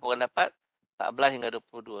 13, berapa orang dapat 14 hingga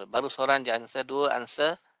 22. Baru seorang je answer, 2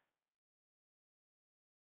 answer,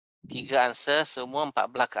 3 answer, semua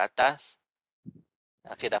 14 ke atas.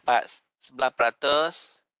 Okey, dapat 11%.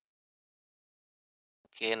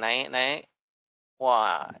 Okey, naik.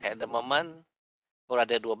 Wah, at the moment, baru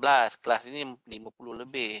ada 12. Kelas ini 50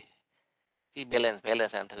 lebih. Jadi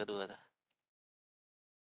balance antara dua tu.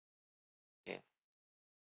 Okay.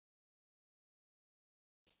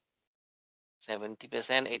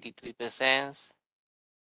 70%, 83%.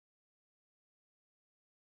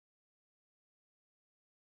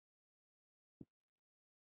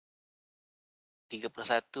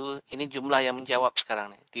 (31). Ini jumlah yang menjawab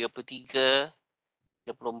sekarang ni. 33,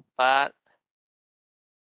 34,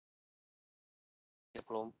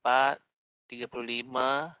 34,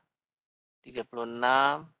 35,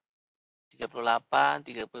 36, 38,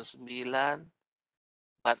 39,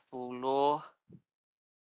 40,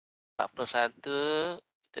 41.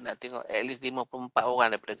 Kita nak tengok at least 54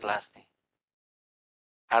 orang daripada kelas ni.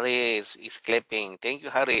 Haris is clapping. Thank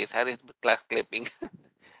you Haris. Haris kelas clapping.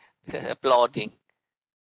 Applauding.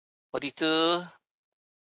 42.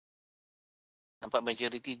 Nampak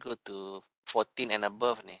majority go to 14 and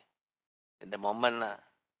above ni. At the moment lah.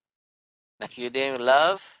 UTeM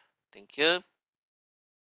love. Thank you.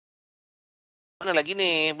 Mana lagi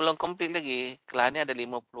ni? Belum complete lagi. Kelas ni ada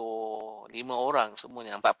 55 orang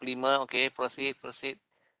semuanya. 45. Okay, proceed.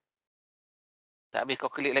 Tak habis kau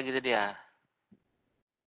klik lagi tadi lah.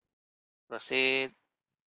 Proceed.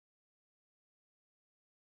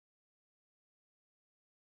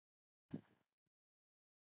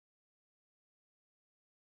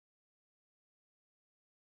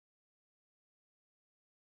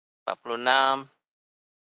 (46).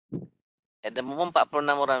 At the moment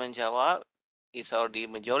 46 orang menjawab. It's already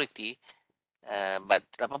majority. But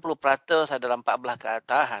 80% adalah 14 ke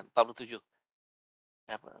atas. 47.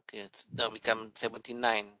 Okay, now become 79.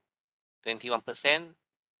 21%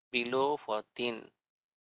 below 14.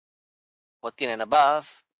 14 and above.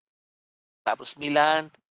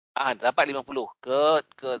 49. Dapat 50. Good.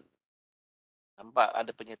 Nampak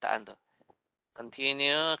ada penyertaan tu.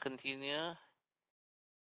 Continue.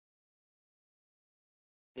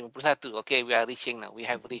 51. Okay, we are reaching now. We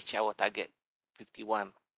have reached our target.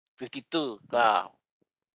 51. 52. Wow.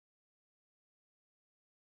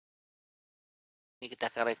 Ini kita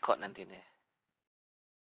akan rekod nanti ni.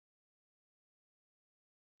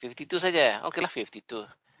 52 saja. Okay lah 52.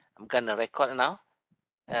 I'm gonna record now.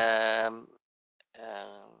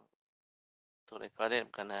 To record it,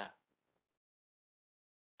 I'm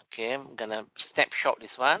gonna snapshot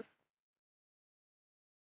this one.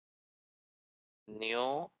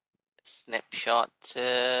 New snapshot.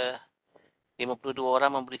 52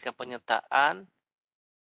 orang memberikan penyertaan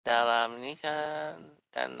dalam ni kan,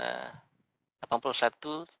 dan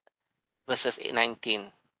 81 versus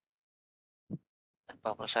 19.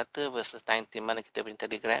 81 versus 19. Mana kita punya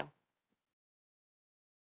Telegram?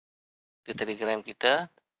 Di Telegram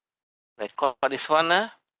kita. Record this one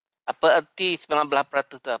lah. Apa arti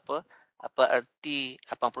 19% tu apa? Apa arti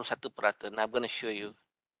 81%? Now I'm going to show you.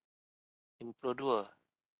 52.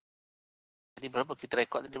 Jadi berapa kita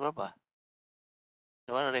record tadi berapa?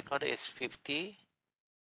 The one record is 50.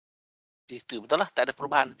 52. Betul lah, tak ada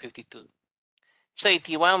perubahan. 52. So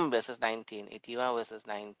 81 versus 19. 81 versus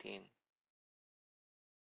 19.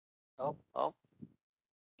 Oh.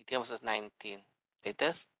 81 versus 19.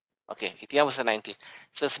 Latest. Okay, 81 versus 19.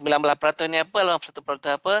 So 19% ni apa?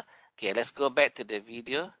 81% apa? Okay, let's go back to the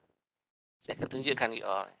video. Saya akan tunjukkan you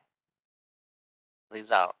all.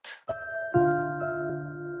 Result.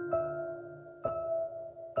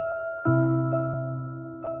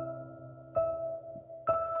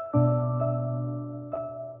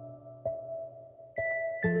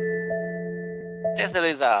 That's the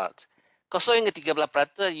result. Kosong yang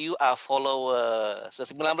 13% you are follower. So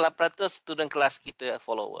 19% student kelas kita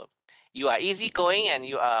follower. You are easy going and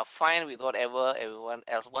you are fine with whatever everyone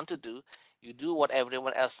else want to do. You do what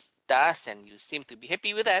everyone else does and you seem to be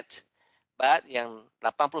happy with that. But yang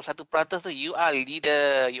 81% tu you are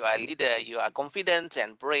leader, you are confident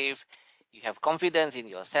and brave. You have confidence in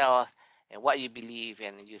yourself and what you believe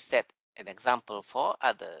and you set an example for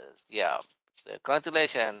others. Yeah. So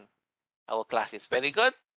congratulations. Our class is very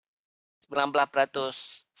good.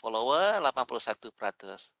 19% follower,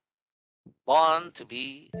 81% born to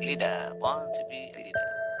be leader, born to be a leader.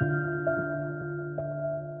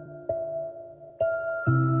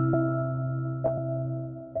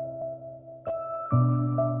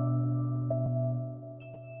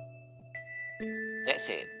 That's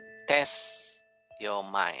it. Test your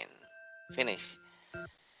mind. Finish.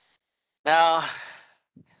 Now,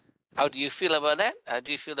 how do you feel about that? How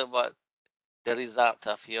do you feel about the result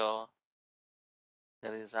of your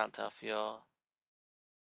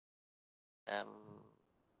um,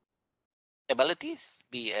 abilities?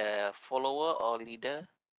 Be a follower or leader.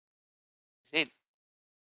 Is it?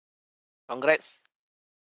 Congrats.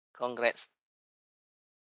 Congrats.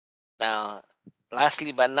 Now,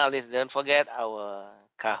 lastly but not least, don't forget our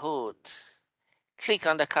Kahoot. Click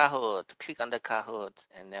on the Kahoot,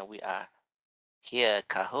 and then we are here,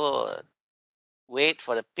 Kahoot. Wait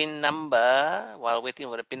for the pin number. While waiting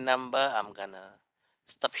for the pin number, I'm gonna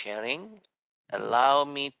stop sharing. Allow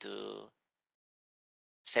me to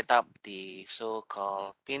set up the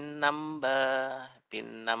so-called pin number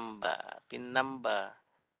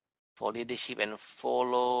for leadership and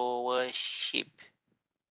followership.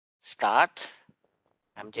 Start.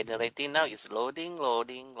 I'm generating now. It's loading.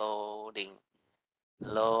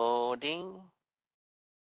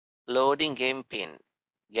 Loading game pin.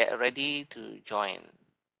 Get ready to join.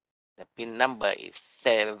 The pin number is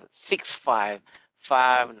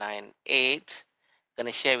 65598.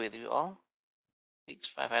 Gonna share with you all.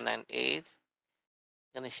 65598.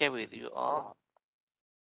 Gonna share with you all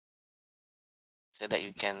so that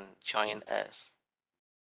you can join us.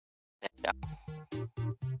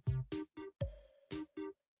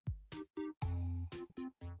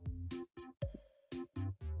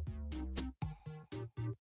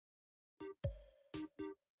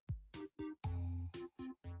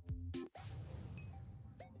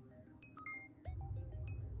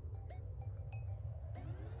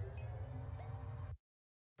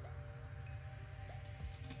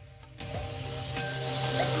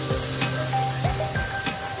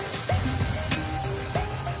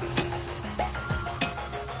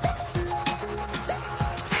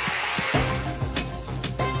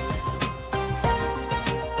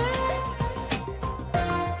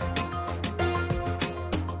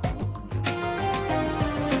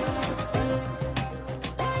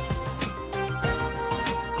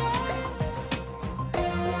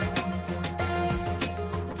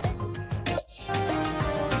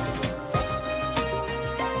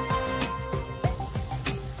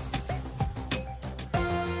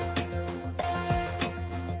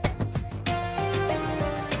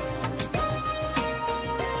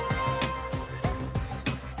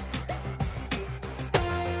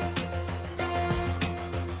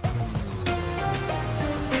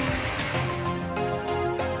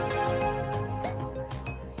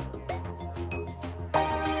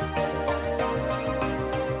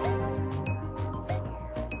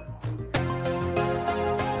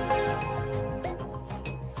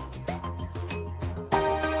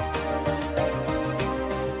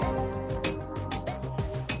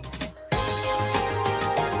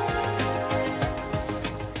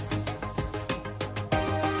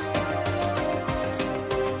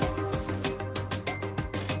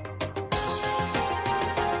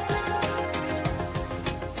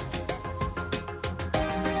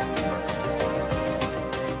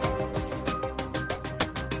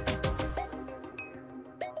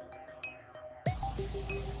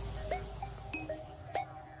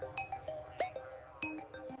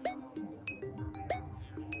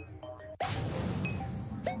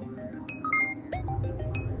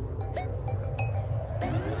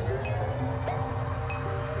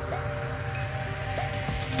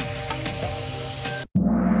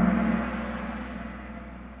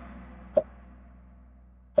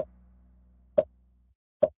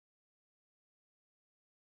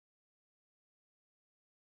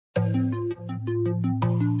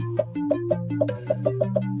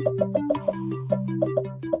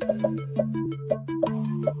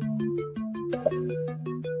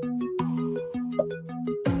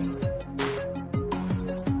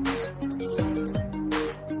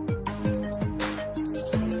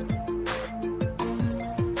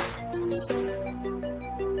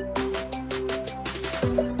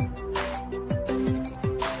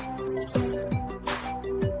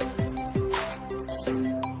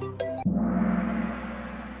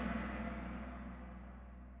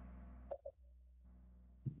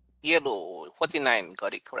 yellow. 49.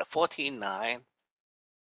 Got it correct. 49.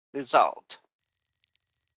 Result.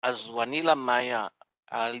 Azwanila Maya.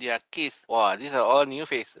 Alia Keith. Wow, these are all new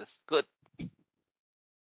faces. Good.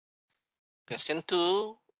 Question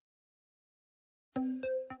 2.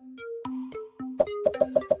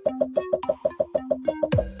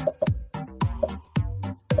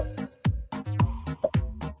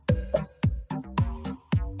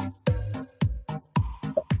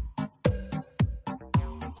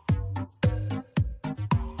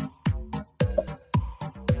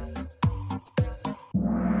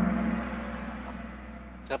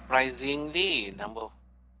 Surprisingly,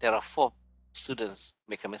 there are 4 students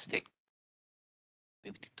make a mistake.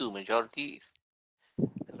 52 majority.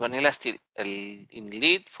 Vanilla still in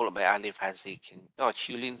lead, followed by Alif Hazik. Oh,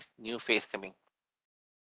 Chulin, new face coming.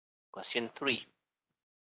 Question 3.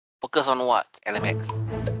 Focus on what? LMX.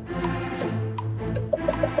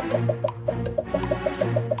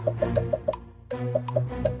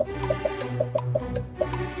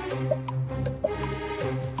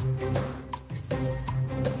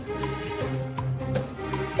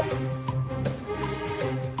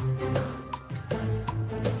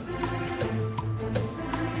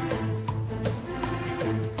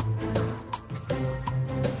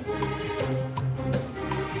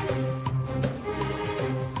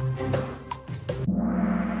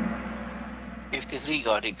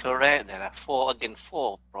 Got it correct. There are 4 against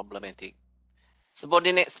 4 problematic.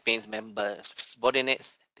 Subordinates means members.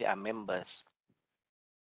 Subordinates, they are members.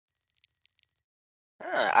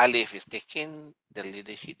 Alif is taking the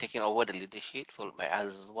leadership, taking over the leadership, followed by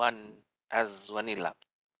Azwanila.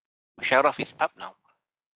 Musharraf is up now.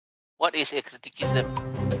 What is a criticism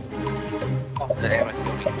of the LMX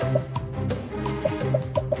theory?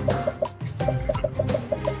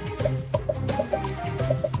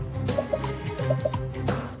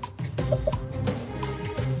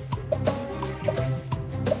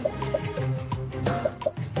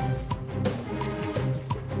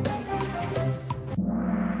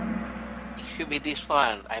 It should be this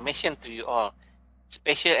one. I mentioned to you all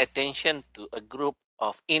special attention to a group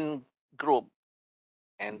of in group,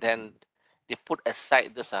 and then they put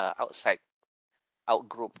aside those outside out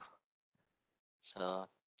group. So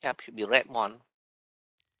yeah, should be red one.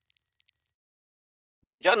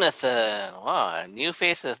 Jonathan, wow, new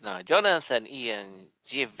faces now. Jonathan, Ian,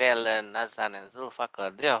 G. Valen, Nazan, and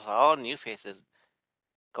Zulfakar. They are all new faces.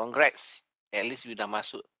 Congrats. At least you dah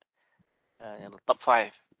masuk top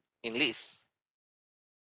 5 in list.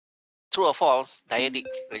 True or false? Dyadic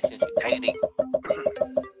relationship. Dyadic.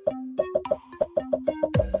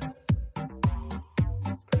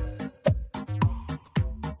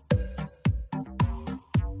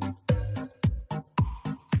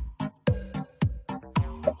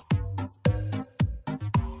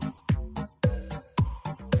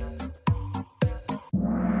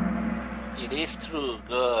 It is true.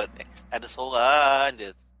 Good. Ada seorang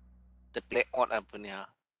je. Terplay on apa ni ha.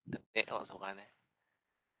 Terplay on seorang ni.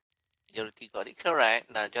 Majority got it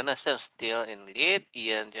correct. Now, Jonathan still in lead.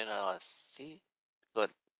 Ian, see?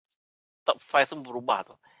 Good. Top 5 tu berubah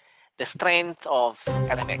tu. The strength of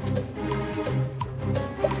LMX.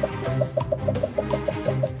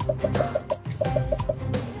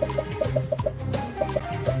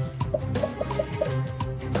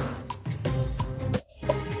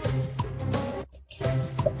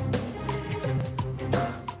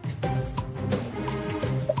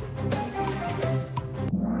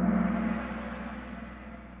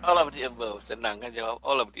 All of the above. Senang kan jawab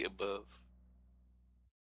all of the above.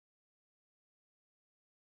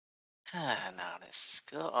 Now let's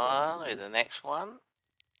go on with the next one.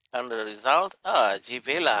 And the result,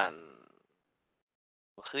 Jivelan.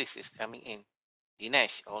 Chris is coming in.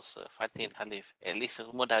 Dinesh also, Fatin, Halif. At least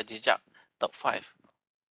semua dah jejak top 5.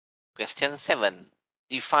 Question 7.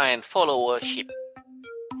 Define followership.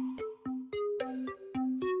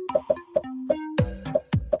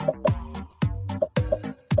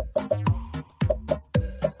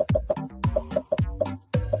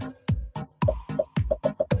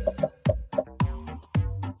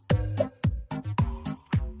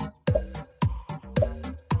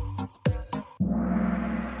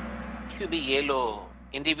 Should be yellow.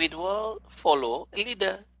 Individual, follow,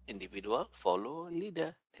 leader. Individual, follow,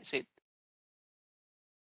 leader. That's it.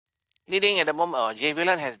 Leading at the moment,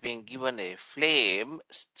 Javelin has been given a flame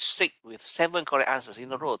streak with 7 correct answers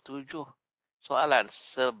in a row. 7 soalan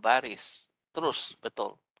sebaris. Terus,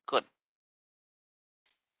 betul. Good.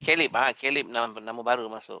 Caleb, Caleb nama baru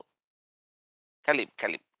masuk. Caleb.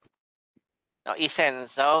 Now,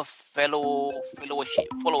 essence of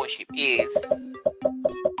followership is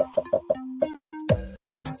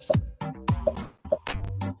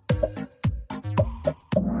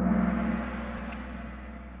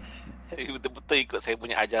Betul-betul ikut saya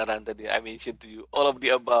punya ajaran tadi. I mentioned to you all of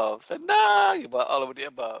the above. Senang about all of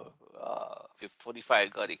the above.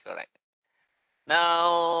 45 got it correct.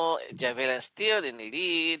 Now, Javelin still in the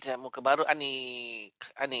lead. Muka baru Anik.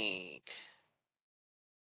 Anik.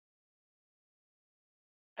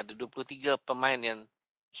 Ada 23 pemain yang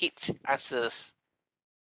hit answers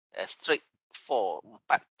straight 4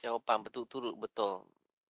 jawapan betul-turut betul.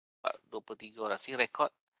 23 orang si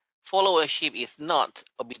rekod. Followership is not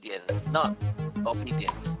obedience. Not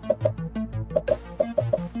obedience.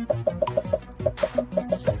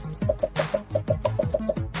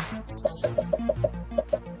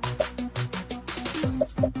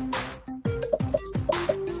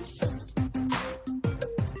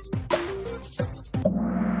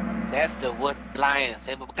 That's the word blind.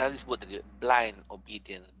 Saya beberapa kali sebut tadi. Blind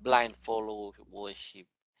obedience. Blind follow worship.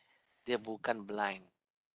 Dia bukan blind.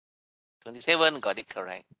 27 got it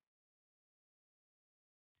correct.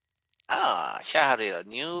 Syahril.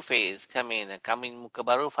 New face coming. Coming muka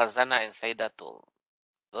baru Farzana and Saidatul.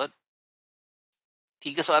 Good.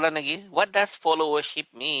 3 soalan lagi. What does followership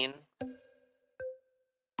mean?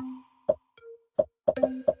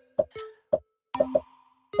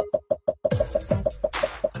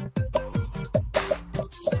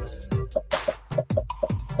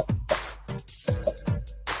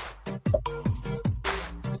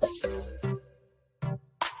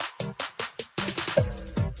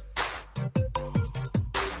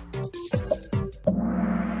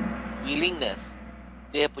 Willingness.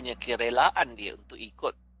 Dia punya kerelaan dia untuk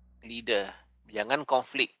ikut leader. Jangan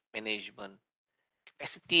konflik management.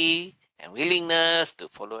 Capacity and willingness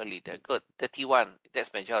to follow a leader. Good. 31.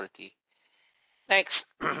 That's majority. Next.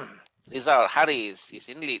 Result. Haris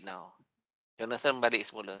is in lead now. Jonathan balik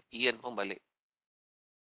semula. Ian pun balik.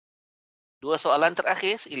 2 soalan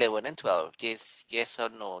terakhir. 11 and 12. Yes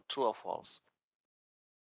or no. True or false.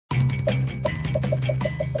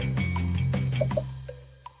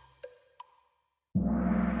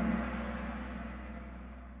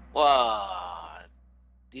 Wah,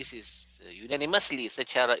 this is unanimously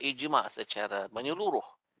secara ijma, secara menyeluruh.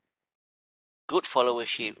 Good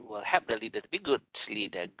followership will help the leader to be good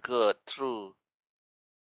leader. Good, true.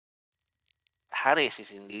 Haris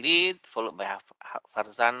is in lead, followed by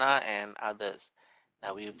Farzana and others.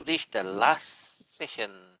 Now we've reached the last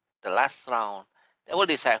session, the last round. That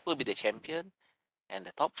will decide who will be the champion and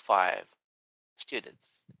the top 5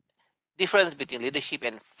 students. Difference between leadership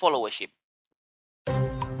and followership.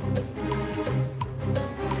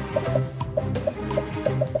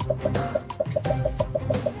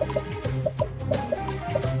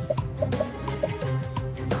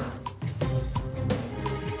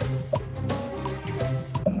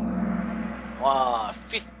 Wow,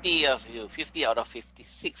 50 of you, 50 out of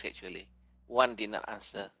 56 actually. 1 did not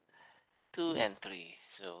answer. 2 and 3.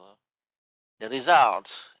 So the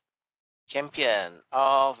result, champion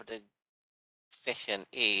of the session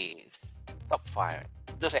is top 5.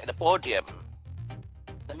 Look at the podium.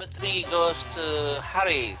 Number 3 goes to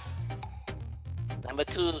Haris. Number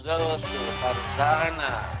 2 goes to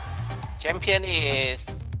Farzana. Champion is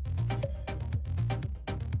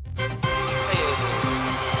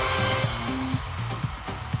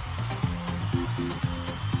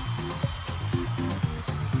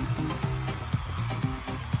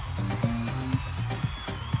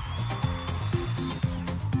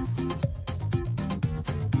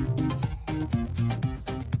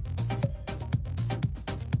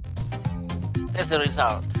that's the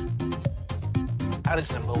result. Haris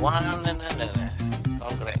number 1.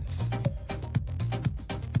 Congrats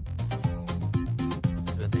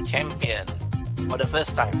to the champion for the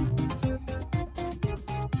first time.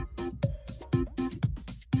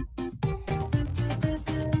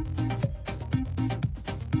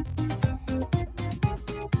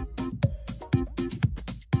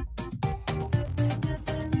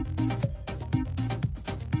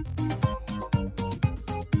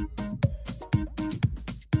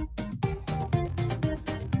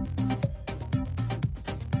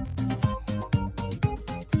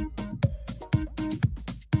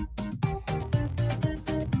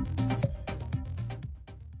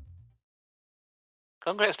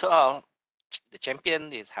 Congrats to all. The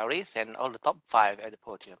champion is Harris and all the top 5 at the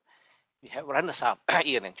podium. We have runners-up,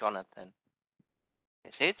 Ian and Jonathan.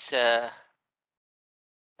 That's it.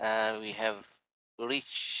 We have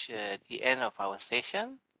reached the end of our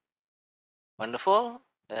session. Wonderful.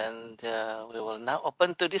 And we will now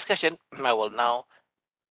open to discussion. I will now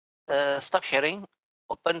stop sharing.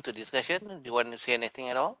 Open to discussion. Do you want to say anything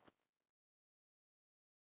at all?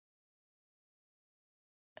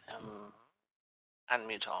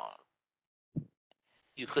 Unmute all.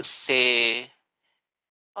 You could say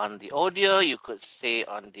on the audio, you could say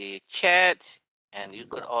on the chat, and you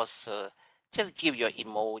could also just give your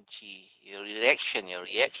emoji, your reaction, your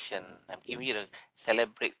reaction. I'm giving you to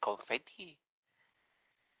celebrate confetti.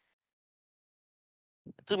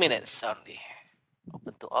 2 minutes only.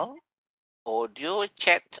 Open to all. Audio,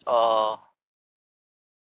 chat, or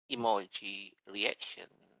emoji reaction.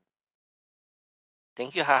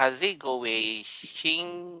 Thank you, Hahazi, Go Wei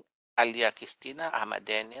Xing, Alia Christina, Ahmad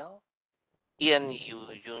Daniel, Ian Yu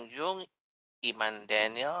Jung Jung, Iman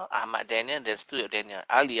Daniel, Ahmad Daniel, there's two of Daniel,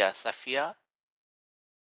 Alia Safia,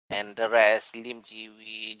 and the rest, Lim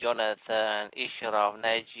Jiwi, Jonathan, Ishraf,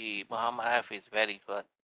 Najib, Muhammad Hafiz, very good.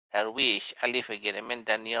 Darwish, Alif again, I mean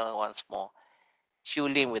Daniel once more. Shu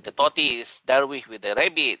Lim with the tortoise, Darwish with the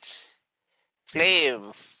rabbits,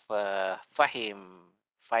 Flame, Fahim,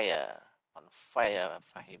 fire, on fire,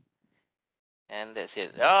 Fahim. And that's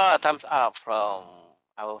it. Oh, thumbs up from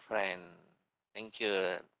our friend. Thank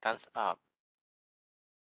you. Thumbs up.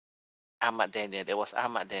 Ahmad Daniel. There was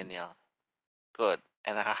Ahmad Daniel. Good.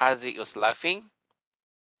 And Hazik was laughing.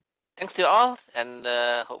 Thanks to you all, and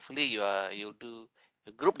hopefully you'll do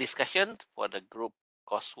a group discussion for the group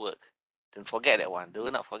coursework. Don't forget that one. Do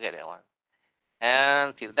not forget that one.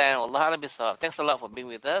 And till then, Allah Bisawab. Thanks a lot for being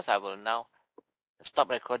with us. I will now stop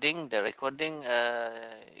recording. The recording,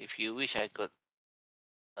 if you wish, I could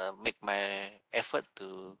make my effort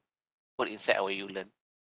to put inside our ULearn.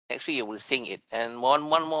 Next week you will sing it. And one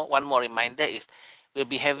more reminder is we'll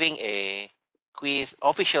be having a quiz,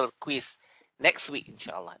 official quiz next week,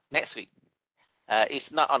 inshallah. Next week.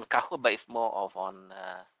 It's not on Kahoot, but it's more of on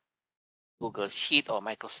Google Sheet or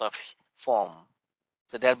Microsoft Form.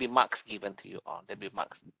 So there'll be marks given to you all. There'll be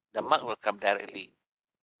marks. The mark will come directly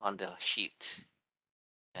on the sheet.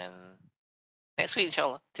 And next week,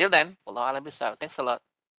 inshallah. Till then, Allah Alam Bisawab. Thanks a lot.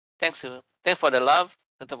 Thanks for the love.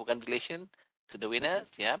 Congratulations to the winners.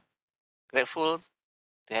 Yeah. Grateful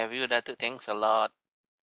to have you, Datuk. Thanks a lot.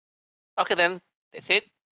 Okay, then. That's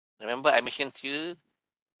it. Remember, I mentioned to you,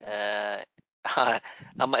 uh,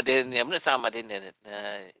 Ahmad Din, I'm not Ahmad Din,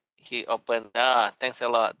 he opened. Thanks a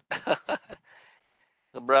lot.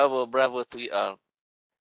 Bravo, bravo to you all.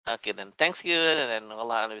 Okay, then. Thanks you. And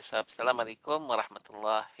Allah Assalamualaikum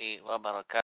warahmatullahi wabarakatuh.